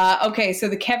 Okay, so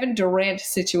the Kevin Durant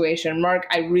situation. Mark,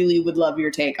 I really would love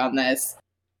your take on this.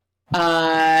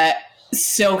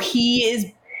 So he is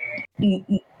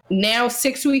now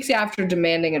 6 weeks after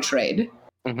demanding a trade,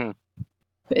 Mhm.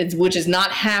 which is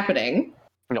not happening.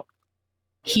 No.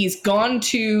 He's gone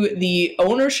to the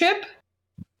ownership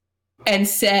and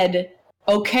said,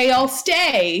 okay, I'll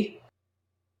stay,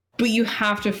 but you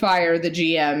have to fire the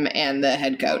GM and the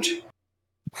head coach.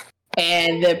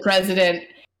 And the president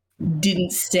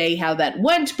didn't say how that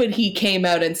went, but he came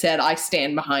out and said, I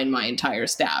stand behind my entire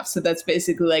staff. So that's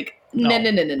basically like, no.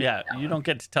 Yeah, you don't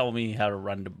get to tell me how to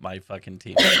run my fucking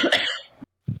team.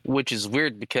 Which is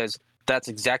weird because that's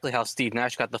exactly how Steve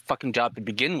Nash got the fucking job to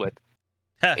begin with.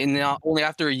 Huh. And now only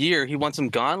after a year he wants him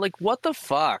gone. Like, what the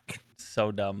fuck?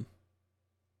 So dumb.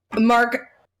 Mark,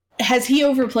 has he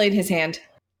overplayed his hand?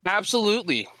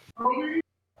 Absolutely.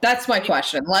 That's my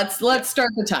question. Let's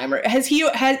start the timer.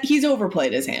 He's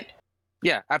overplayed his hand?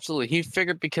 Yeah, absolutely. He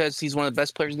figured because he's one of the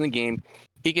best players in the game,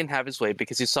 he can have his way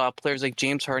because he saw players like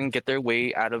James Harden get their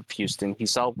way out of Houston. He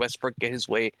saw Westbrook get his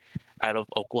way out of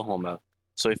Oklahoma.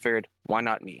 So he figured, why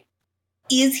not me?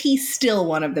 Is he still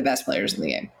one of the best players in the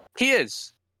game? He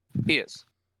is. He is.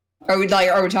 Are we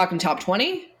talking top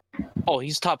 20? Oh,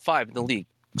 he's top 5 in the league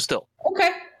still.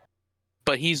 Okay.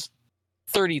 But he's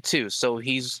 32, so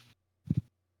he's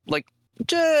like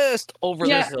just over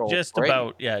Yeah. the hill. Just right?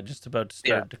 about to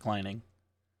start declining.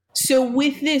 So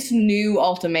with this new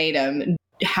ultimatum,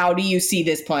 how do you see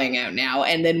this playing out now?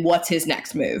 And then what's his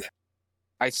next move?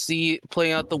 I see it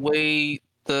playing out the way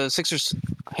the Sixers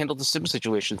handled the Simmons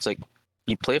situation. It's like,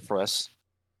 you play for us.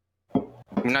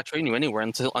 We're not trading you anywhere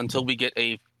until we get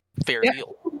a fair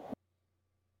deal.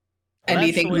 And do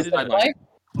you That's think the way he's to going to do it.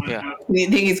 play? Yeah. Do you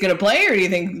think he's going to play, or do you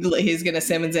think he's going to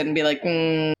Simmons it and be like,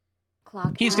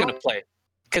 Clock He's out. going to play.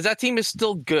 Because that team is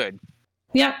still good.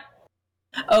 yeah.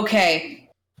 Okay.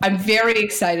 I'm very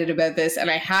excited about this, and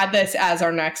I had this as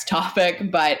our next topic,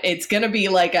 but it's going to be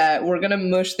like we're going to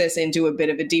mush this into a bit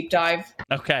of a deep dive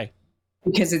Okay.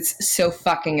 because it's so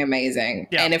fucking amazing.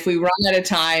 Yeah. And if we run out of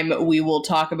time, we will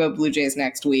talk about Blue Jays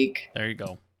next week There you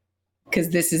go. because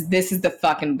this is the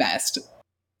fucking best.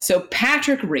 So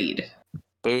Patrick Reed,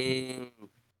 Boo.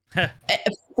 a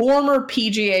former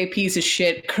PGA piece of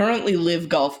shit, currently Live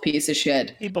Golf piece of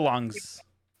shit. He belongs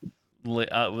on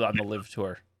the Live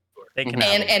Tour. They can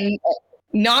have him. And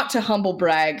not to humble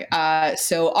brag,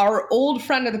 so our old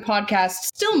friend of the podcast,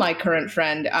 still my current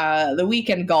friend, the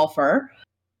Weekend Golfer,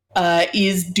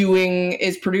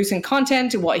 is producing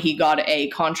content. What he got a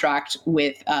contract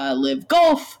with Live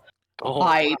Golf. Oh,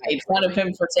 I made fun of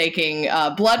him for taking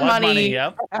blood money,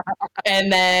 Yep.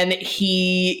 and then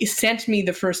he sent me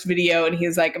the first video, and he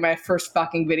was like, "My first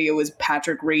fucking video was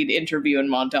Patrick Reed interview and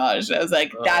montage." I was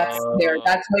like, "That's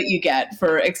That's what you get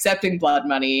for accepting blood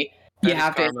money. You That is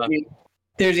have karma. to.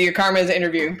 There's your karma is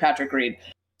interviewing Patrick Reed."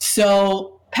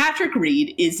 So Patrick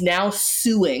Reed is now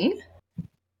suing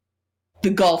the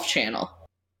Golf Channel,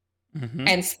 Mhm.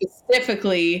 and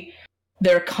specifically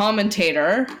their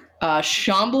commentator,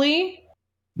 Chambly.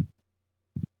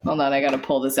 Hold on, I gotta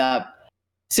pull this up.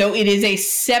 So it is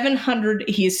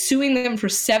he is suing them for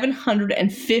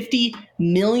 $750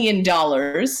 million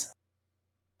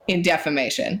in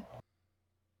defamation.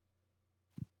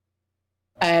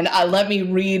 And let me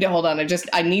read, hold on,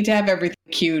 I need to have everything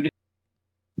queued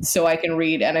so I can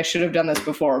read, and I should have done this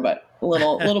before, but a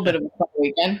little bit of a fun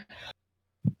weekend.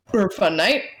 Or a fun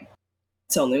night.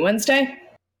 It's only Wednesday.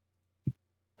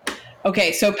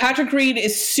 Okay, so Patrick Reed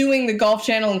is suing the Golf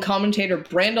Channel and commentator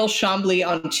Brandel Chambly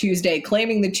on Tuesday,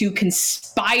 claiming the two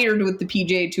conspired with the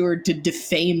PGA Tour to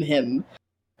defame him.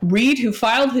 Reed, who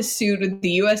filed his suit with the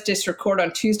U.S. District Court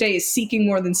on Tuesday, is seeking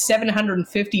more than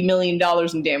 $750 million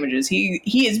in damages.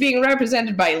 He is being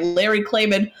represented by Larry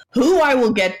Klayman, who I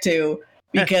will get to,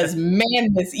 because,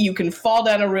 man, you can fall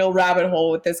down a real rabbit hole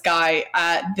with this guy.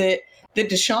 The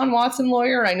Deshaun Watson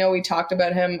lawyer, I know we talked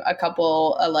about him a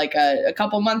couple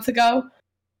months ago,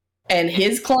 and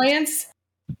his clients.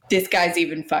 This guy's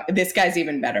even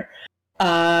better.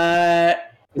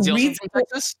 Is he also Reed's- from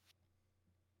Texas?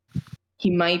 He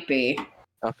might be.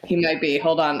 Okay. He might be.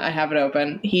 Hold on, I have it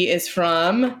open. He's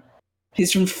from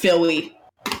Philly.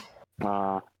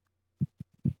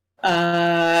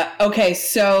 Okay,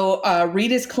 so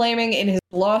Reed is claiming in his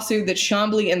lawsuit that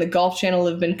Chambly and the Golf Channel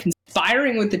have been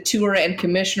conspiring with the tour and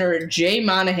Commissioner Jay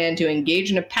Monahan to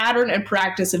engage in a pattern and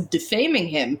practice of defaming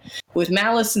him with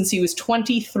malice since he was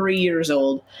 23 years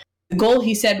old. The goal,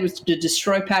 he said, was to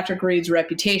destroy Patrick Reed's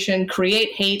reputation,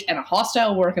 create hate and a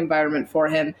hostile work environment for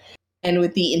him, and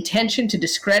with the intention to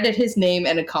discredit his name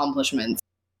and accomplishments.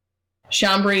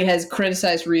 Chambly has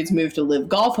criticized Reed's move to Live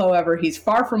Golf, however, he's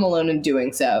far from alone in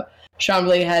doing so.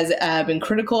 Chambly has been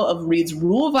critical of Reed's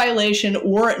rule violation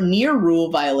or near rule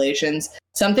violations,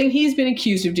 something he's been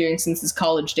accused of doing since his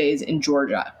college days in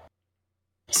Georgia.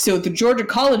 So the Georgia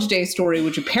college days story,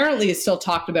 which apparently is still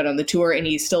talked about on the tour, and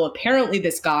he's still apparently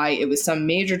this guy. It was some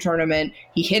major tournament.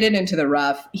 He hit it into the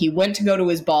rough. He went to go to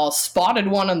his ball, spotted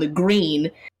one on the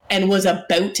green, and was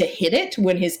about to hit it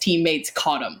when his teammates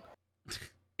caught him.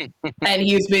 And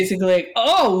he was basically like,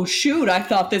 "Oh, shoot, I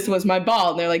thought this was my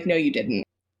ball." And they're like, "No, you didn't.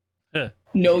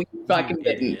 No, you fucking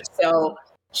didn't." So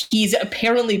he's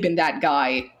apparently been that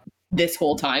guy this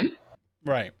whole time.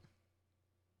 Right.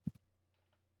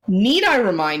 Need I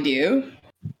remind you,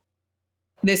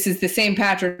 this is the same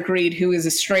Patrick Reed who is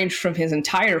estranged from his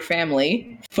entire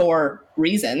family for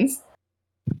reasons.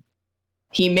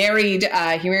 He married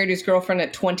his girlfriend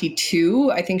at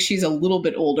 22. I think she's a little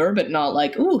bit older, but not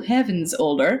like, ooh, heavens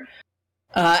older.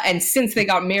 And since they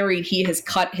got married, he has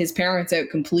cut his parents out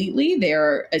completely.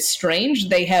 They're estranged.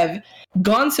 They have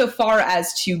gone so far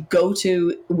as to go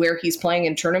to where he's playing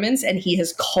in tournaments, and he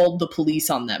has called the police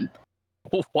on them.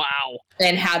 Wow.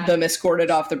 And had them escorted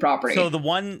off the property. So the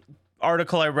one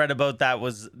article I read about that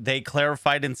was they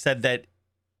clarified and said that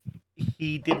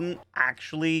he didn't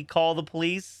actually call the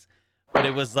police, but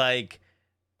it was like,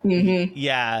 Mhm.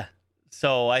 yeah.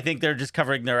 So I think they're just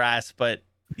covering their ass, but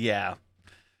yeah.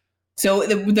 So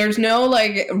there's no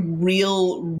like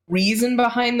real reason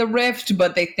behind the rift,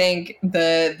 but they think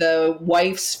the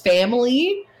wife's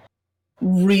family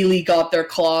really got their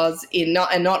claws in,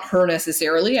 not her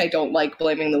necessarily. I don't like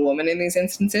blaming the woman in these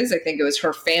instances. I think it was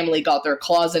her family got their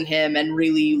claws in him and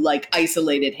really like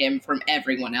isolated him from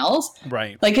everyone else.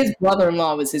 Right. Like his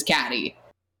brother-in-law was his caddy.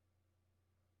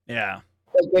 Yeah.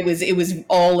 Like, it was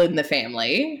all in the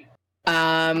family.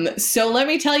 So let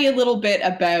me tell you a little bit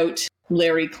about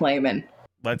Larry Klayman.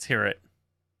 Let's hear it.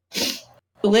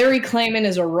 Larry Klayman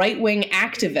is a right-wing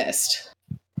activist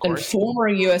and former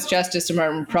U.S. Justice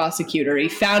Department prosecutor. He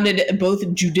founded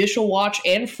both Judicial Watch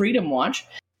and Freedom Watch.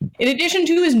 In addition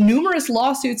to his numerous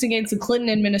lawsuits against the Clinton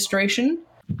administration,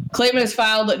 Klayman has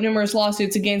filed numerous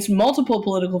lawsuits against multiple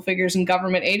political figures and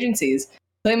government agencies.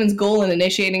 Klayman's goal in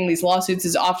initiating these lawsuits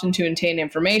is often to obtain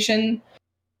information.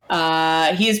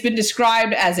 He has been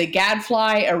described as a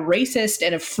gadfly, a racist,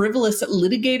 and a frivolous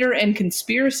litigator and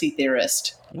conspiracy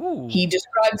theorist. Ooh. He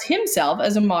describes himself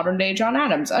as a modern-day John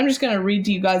Adams. I'm just going to read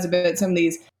to you guys about some of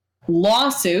these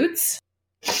lawsuits.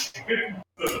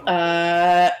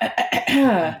 Modern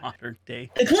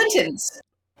day. The Clintons.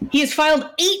 He has filed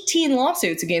 18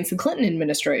 lawsuits against the Clinton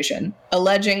administration,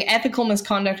 alleging ethical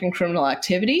misconduct and criminal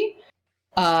activity.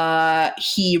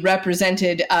 He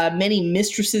represented many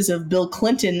mistresses of Bill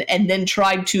Clinton and then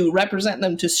tried to represent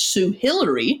them to sue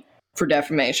Hillary for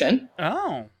defamation.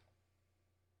 Oh.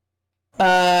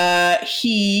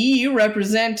 He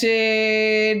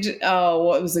represented,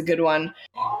 what was a good one?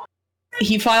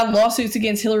 He filed lawsuits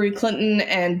against Hillary Clinton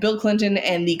and Bill Clinton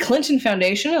and the Clinton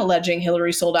Foundation, alleging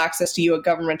Hillary sold access to U.S.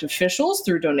 government officials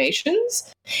through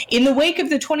donations. In the wake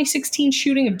of the 2016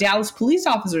 shooting of Dallas police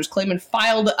officers, Klayman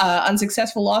filed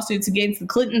unsuccessful lawsuits against the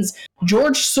Clintons,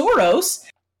 George Soros,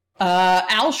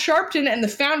 Al Sharpton, and the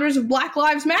founders of Black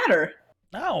Lives Matter.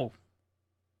 Oh.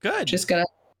 Good. Just gonna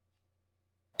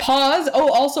pause.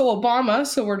 Oh, also Obama.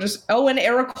 So we're just, and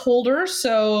Eric Holder.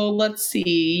 So let's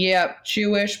see. Yep.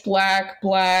 Jewish, black.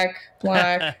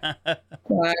 Yeah,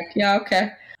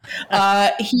 okay.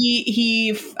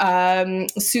 He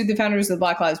sued the founders of the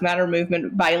Black Lives Matter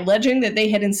movement by alleging that they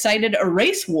had incited a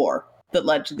race war that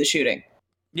led to the shooting.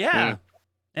 Yeah.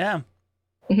 Yeah.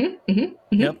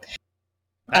 Yep.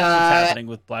 That's what's happening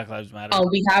with Black Lives Matter. On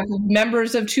behalf of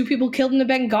members of two people killed in the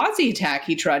Benghazi attack,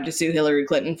 he tried to sue Hillary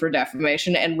Clinton for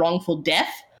defamation and wrongful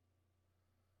death.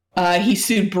 He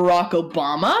sued Barack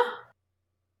Obama.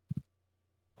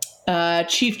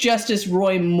 Chief Justice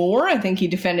Roy Moore, I think he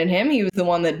defended him. He was the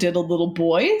one that diddled little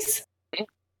boys.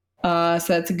 So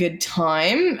that's a good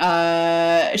time.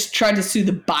 Tried to sue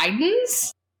the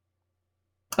Bidens.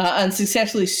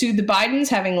 Unsuccessfully sued the Bidens,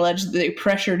 having alleged that they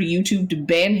pressured YouTube to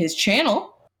ban his channel.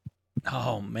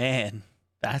 Oh, man.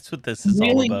 That's what this is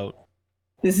all about.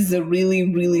 This is a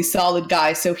really, really solid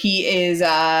guy. So he is,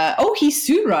 he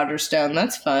sued Roger Stone.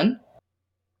 That's fun.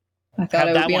 I thought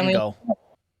How'd that one go?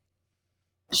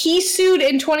 He sued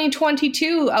in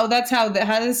 2022. Oh, that's how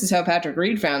this is how Patrick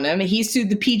Reed found him. He sued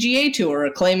the PGA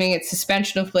Tour, claiming its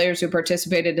suspension of players who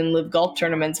participated in live golf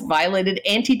tournaments violated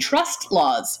antitrust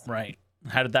laws. Right.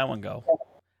 How did that one go?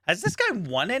 Has this guy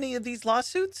won any of these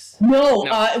lawsuits? No.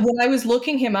 When I was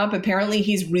looking him up, apparently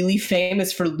he's really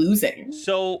famous for losing.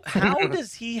 So how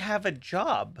does he have a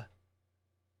job?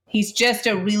 He's just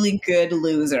a really good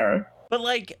loser. But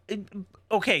like,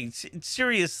 okay,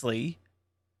 seriously,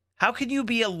 how can you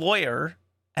be a lawyer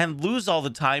and lose all the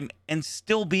time and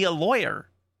still be a lawyer?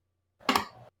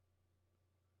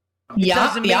 It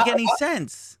doesn't make any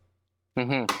sense.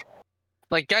 Mm-hmm.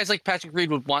 Like, guys like Patrick Reed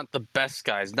would want the best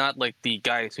guys, not like the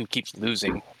guys who keeps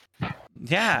losing.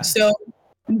 Yeah. So,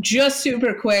 just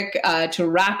super quick to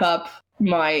wrap up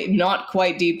my not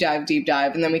quite deep dive,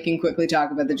 and then we can quickly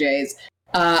talk about the Jays.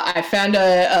 I found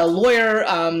a lawyer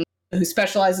who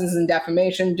specializes in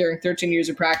defamation during 13 years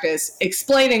of practice,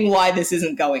 explaining why this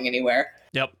isn't going anywhere.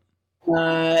 Yep.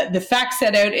 The facts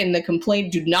set out in the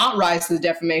complaint do not rise to the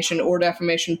defamation or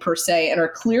defamation per se, and are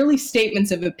clearly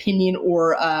statements of opinion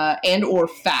or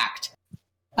fact,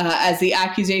 as the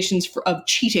accusations of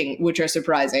cheating, which are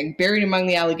surprising. Buried among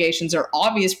the allegations are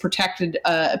obvious protected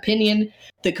opinion.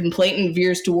 The complainant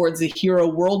veers towards the Hero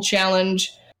World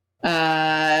Challenge.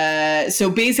 So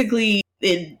basically,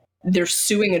 they're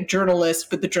suing a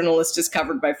journalist, but the journalist is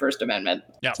covered by First Amendment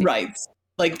rights.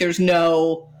 Like, there's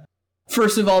no...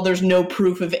 First of all, there's no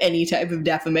proof of any type of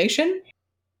defamation.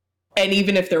 And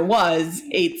even if there was,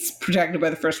 it's protected by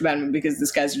the First Amendment because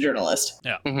this guy's a journalist.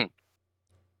 Yeah. Mm-hmm.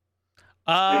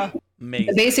 Amazing.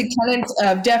 The basic tenets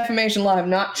of defamation law have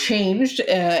not changed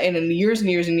in years and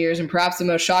years and years. And perhaps the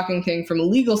most shocking thing from a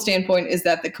legal standpoint is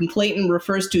that the complainant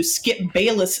refers to Skip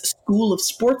Bayless School of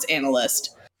Sports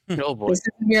Analyst, Oh boy. This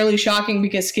isn't merely shocking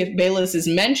because Skip Bayless is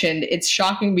mentioned. It's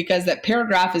shocking because that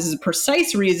paragraph is a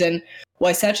precise reason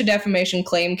why such a defamation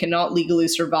claim cannot legally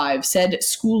survive. Said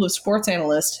School of Sports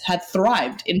analyst had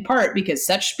thrived in part because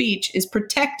such speech is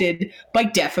protected by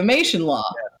defamation law.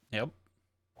 Yep.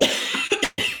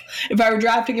 If I were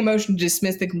drafting a motion to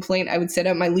dismiss the complaint, I would set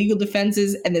out my legal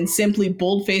defenses and then simply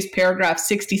boldface paragraph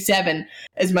 67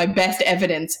 as my best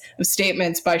evidence of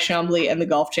statements by Chambly and the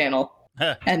Golf Channel.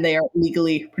 And they are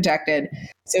legally protected.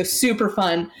 So super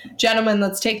fun. Gentlemen,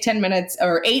 let's take 10 minutes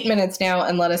or 8 minutes now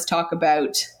and let us talk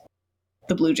about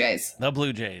the Blue Jays. The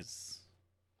Blue Jays.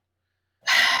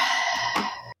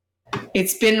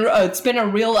 It's been a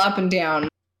real up and down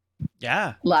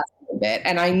Yeah. last bit.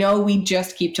 And I know we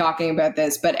just keep talking about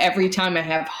this, but every time I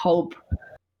have hope,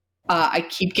 I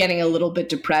keep getting a little bit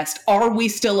depressed. Are we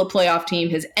still a playoff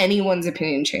team? Has anyone's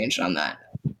opinion changed on that?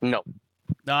 No.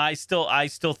 No, I still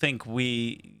think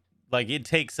it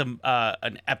takes an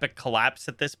epic collapse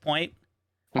at this point.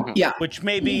 Yeah. Which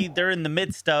maybe they're in the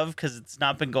midst of because it's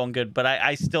not been going good, but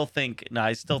I still think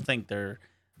they're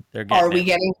getting Are we it.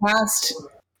 getting past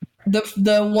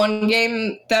the one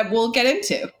game that we'll get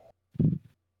into?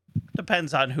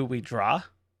 Depends on who we draw.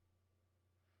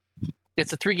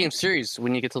 It's a 3-game series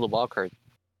when you get to the wild card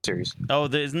series. Oh,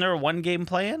 isn't there a 1-game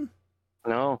plan?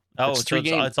 No. Oh, it's so 3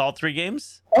 games. it's all 3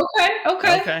 games?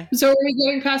 Okay. So are we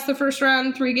getting past the first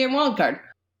round 3-game wild card?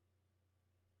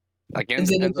 Again,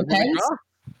 Is it depends on who we depends? draw.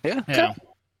 Yeah. Yeah.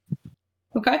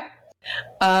 Okay.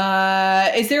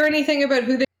 Is there anything about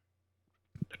who they...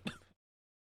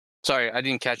 Sorry, I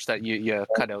didn't catch that. You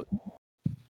cut out.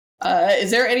 Is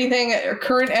there anything,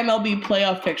 current MLB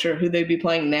playoff picture, who they'd be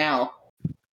playing now?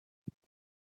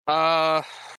 I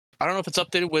don't know if it's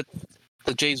updated with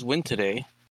the Jays win today.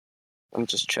 Let me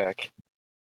just check.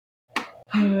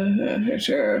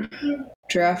 Sure.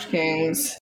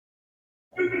 DraftKings.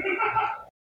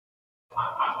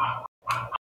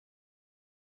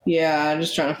 Yeah, I'm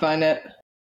just trying to find it.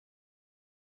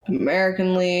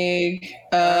 American League.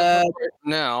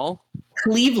 Now,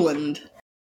 Cleveland.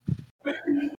 I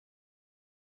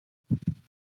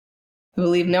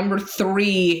believe number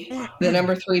 3, the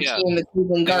number 3 Yeah. team, the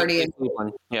Cleveland Guardians.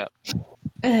 Cleveland. Yeah,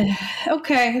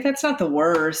 Okay, that's not the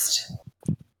worst.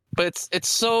 but it's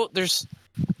so there's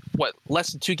what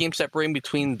less than 2 games separating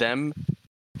between them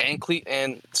and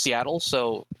Seattle,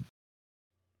 so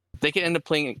they could end up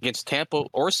playing against Tampa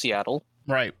or Seattle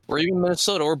Right. or even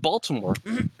Minnesota or Baltimore.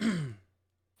 And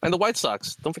the White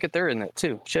Sox, don't forget they're in it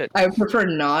too. Shit. I would prefer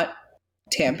not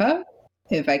Tampa,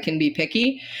 if I can be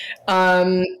picky.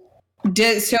 So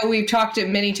we've talked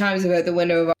many times about the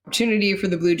window of opportunity for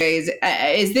the Blue Jays.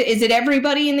 Is it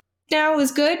everybody in the now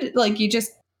is good? Like is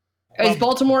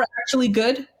Baltimore actually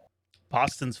good?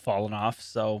 Boston's fallen off,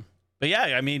 so but yeah,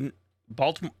 I mean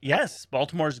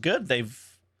Baltimore's good.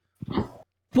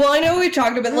 Well, I know we've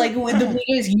talked about the Blue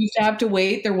Jays used to have to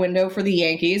wait their window for the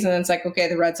Yankees, and then it's like, okay,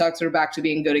 the Red Sox are back to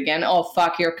being good again. Oh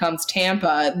fuck, here comes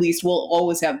Tampa. At least we'll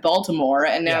always have Baltimore,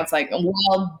 and now it's like,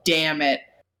 well, damn it.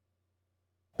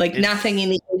 Nothing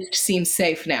in the East seems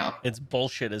safe now. It's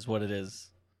bullshit, is what it is.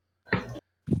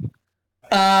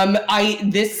 My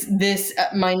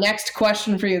next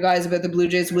question for you guys about the Blue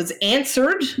Jays was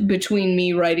answered between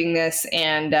me writing this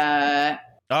and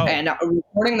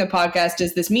recording the podcast.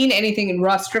 Does this mean anything? And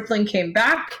Ross Stripling came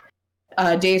back.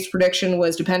 Dave's prediction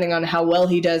was, depending on how well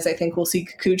he does, I think we'll see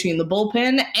Kikuchi in the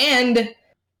bullpen, and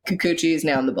Kikuchi is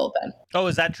now in the bullpen. Oh,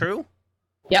 is that true?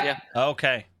 Yep. Yeah.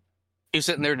 Okay. He's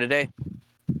sitting there today.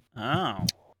 Oh.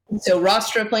 So Ross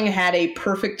Stripling had a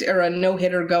perfect or a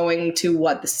no-hitter going to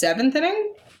the 7th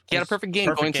inning? He had a perfect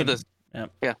game going to this.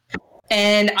 Yeah.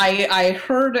 And I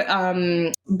heard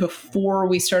before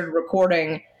we started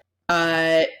recording,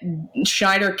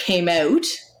 Schneider came out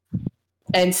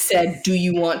and said, "Do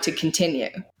you want to continue?"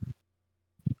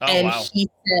 Oh, and wow. he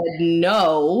said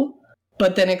no,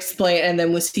 but then explained, and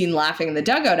then was seen laughing in the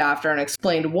dugout after and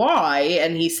explained why.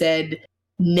 And he said,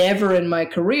 "Never in my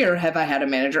career have I had a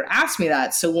manager ask me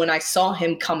that. So when I saw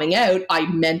him coming out, I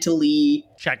mentally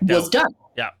Checked was out. done."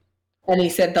 Yeah. And he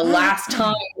said, the last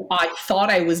time I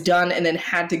thought I was done and then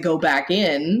had to go back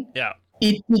in, Yeah.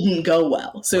 it didn't go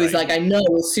well. So he's Right. like, I know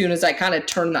as soon as I kind of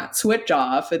turn that switch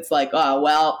off, it's like, oh,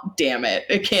 well, damn it.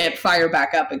 It can't fire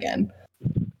back up again.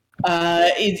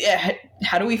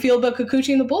 How do we feel about Kikuchi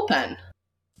in the bullpen?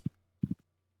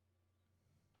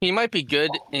 He might be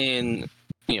good in,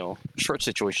 short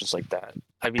situations like that.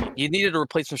 I mean, you needed a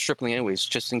replacement Stripling anyways,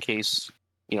 just in case,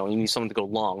 you need someone to go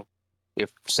long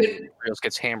if, say, Rios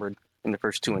gets hammered in the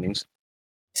first 2 innings.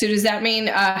 So does that mean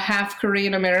half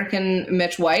Korean American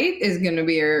Mitch White is going to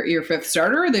be your 5th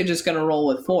starter, or are they just going to roll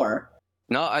with 4?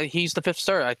 No, he's the 5th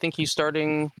starter. I think he's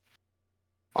starting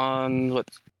on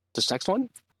this next one.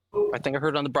 I think I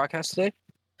heard it on the broadcast today.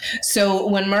 So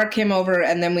when Mark came over,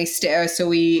 and then we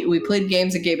played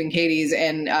games at Gabe and Katie's,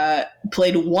 and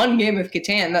played one game of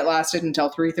Catan that lasted until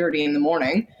 3:30 in the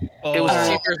morning. Oh. It was a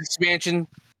Seafarers expansion.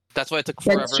 That's why it took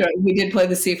forever. That's true. We did play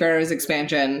the Seafarers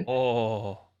expansion.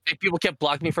 Oh, And people kept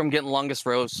blocking me from getting longest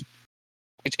rows.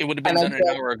 It would have been done an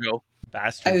hour ago.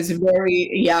 bastard.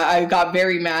 I got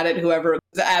very mad at whoever.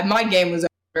 My game was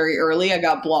very early. I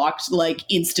got blocked like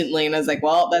instantly, and I was like,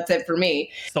 well, that's it for me.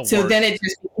 It's the So worst. then it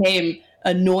just became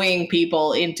annoying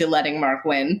people into letting Mark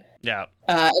win. Yeah.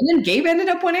 And then Gabe ended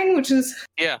up winning, which is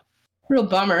Yeah. real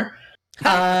bummer.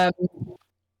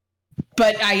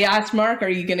 But I asked Mark, are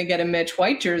you going to get a Mitch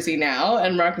White jersey now?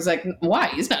 And Mark was like, why?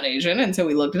 He's not Asian. And so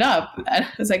we looked it up. And I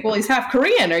was like, well, he's half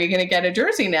Korean. Are you going to get a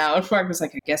jersey now? And Mark was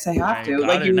like, I guess I have to. got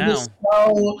Like, it you were now. just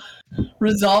so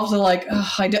resolved to like,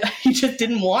 he just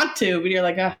didn't want to. But you're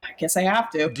like, I guess I have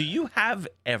to. Do you have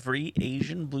every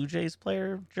Asian Blue Jays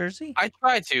player jersey? I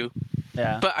tried to,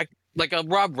 Yeah. but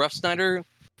Rob Ruffsnyder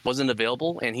wasn't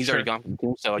available, and he's Sure. already gone from the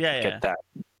team, so I Yeah, could get that.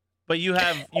 But you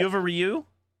have a Ryu?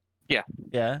 Yeah.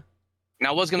 Yeah. And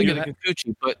I was going to You get a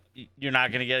Kikuchi, but, You're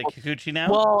not gonna get a Kikuchi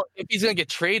now? well, if he's going to get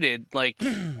traded, like, I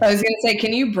was going to say,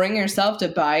 can you bring yourself to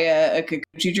buy a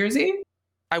Kikuchi jersey?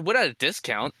 I would at a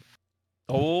discount,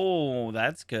 Oh,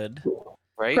 that's good.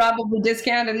 right? Probably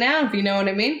discounted now, if you know what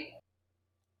I mean.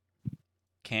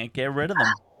 Can't get rid of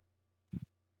them.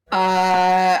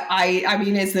 I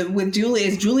mean,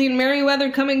 is Julian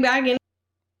Merriweather coming back in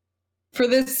for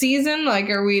this season? Like,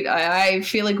 I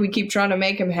feel like we keep trying to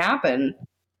make him happen.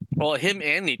 Well, him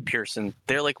and Nate Pearson,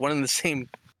 they're like one in the same.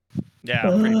 Yeah.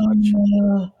 Pretty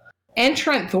much. And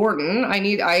Trent Thornton.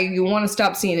 I want to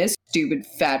stop seeing his stupid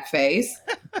fat face.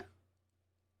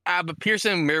 But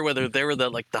Pearson and Merriweather, they were the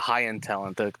high end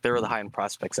talent. They were the high end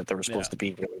prospects that they were supposed to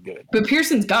be really good. But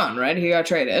Pearson's gone, right? He got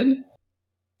traded,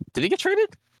 Did he get traded?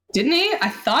 didn't he? I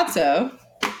thought so.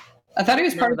 I thought he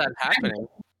was I part remember of that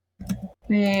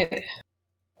happening.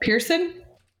 Pearson.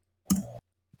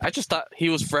 I just thought he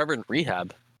was forever in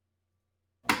rehab.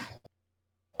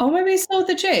 Oh, maybe he's still with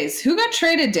the Jays. Who got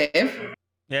traded, Dave?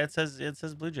 Yeah, it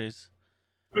says Blue Jays.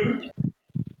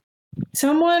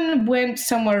 Someone went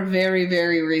somewhere very,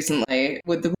 very recently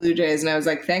with the Blue Jays, and I was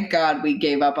like, thank God we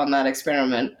gave up on that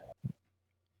experiment.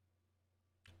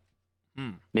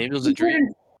 Maybe it was a dream.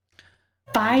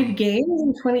 5 games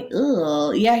in 20.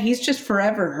 Ugh. Yeah, he's just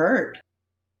forever hurt.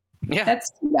 Yeah.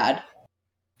 That's too bad.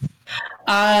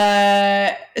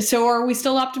 So are we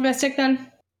still optimistic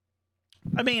then?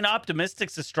 I mean,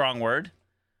 optimistic's a strong word.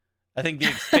 I think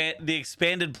the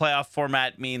expanded playoff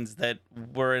format means that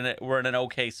we're in an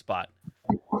okay spot.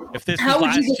 If this How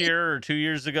was would you last year or 2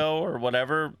 years ago or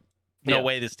whatever, no Yeah.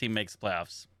 way this team makes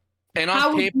playoffs. And How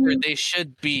on would paper, you- they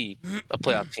should be a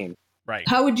playoff team. Right.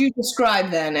 How would you describe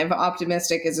then, if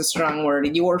optimistic is a strong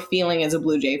word, your feeling as a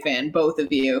Blue Jay fan, both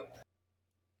of you,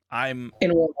 I'm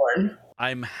in one word?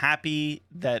 I'm happy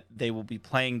that they will be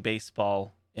playing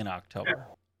baseball in October.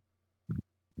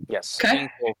 Yes. Okay.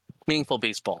 Meaningful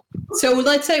baseball. So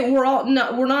let's say we're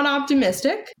not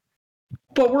optimistic,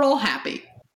 but we're all happy.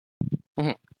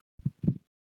 Mhm.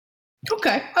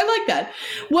 Okay, I like that.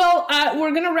 Well,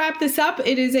 we're gonna wrap this up.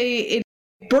 It is a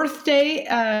birthday.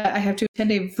 I have to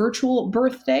attend a virtual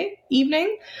birthday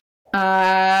evening.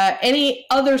 Any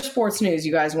other sports news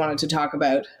you guys wanted to talk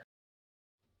about?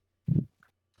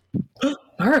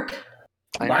 Mark,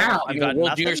 I know. Wow. I You mean, got World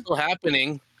nothing? Junior's still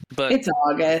happening, but it's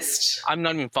August. I'm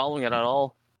not even following it at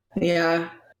all. Yeah.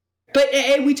 But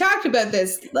we talked about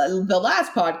this the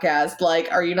last podcast.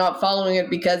 Like, are you not following it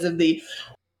because of the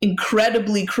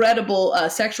incredibly credible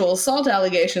sexual assault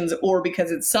allegations, or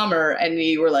because it's summer? And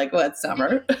you were like, "Well, it's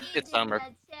summer." It's summer.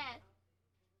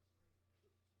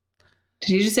 Did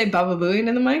you just say Baba Booey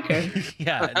in the mic? Or?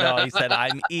 Yeah, no, he said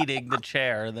I'm eating the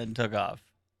chair, and then took off.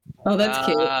 Oh, that's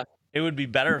cute. It would be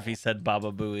better if he said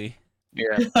Baba Booey.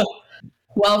 Yeah.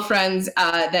 Well, friends,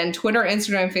 then Twitter,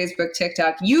 Instagram, Facebook,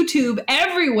 TikTok, YouTube,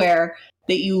 everywhere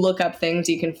that you look up things,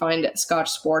 you can find Scotch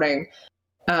Sporting.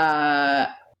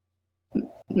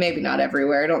 Maybe not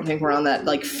everywhere. I don't think we're on that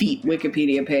like feet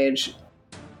Wikipedia page,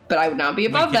 but I would not be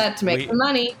above that to make some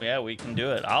money. Yeah, we can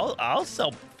do it. I'll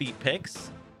sell feet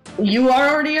pics. You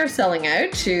already are selling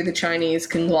out to the Chinese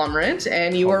conglomerate,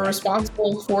 and you are Correct.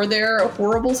 responsible for their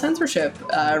horrible censorship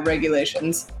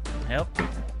regulations. Yep.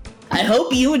 I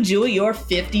hope you enjoy your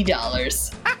 $50.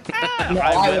 No,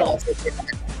 I would will. also do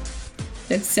that.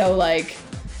 It's so like,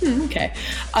 okay.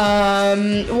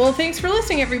 Well, thanks for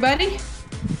listening, everybody.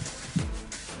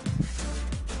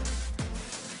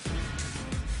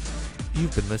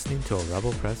 You've been listening to a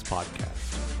Rebel Press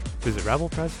podcast. Visit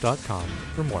rebelpress.com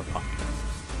for more podcasts.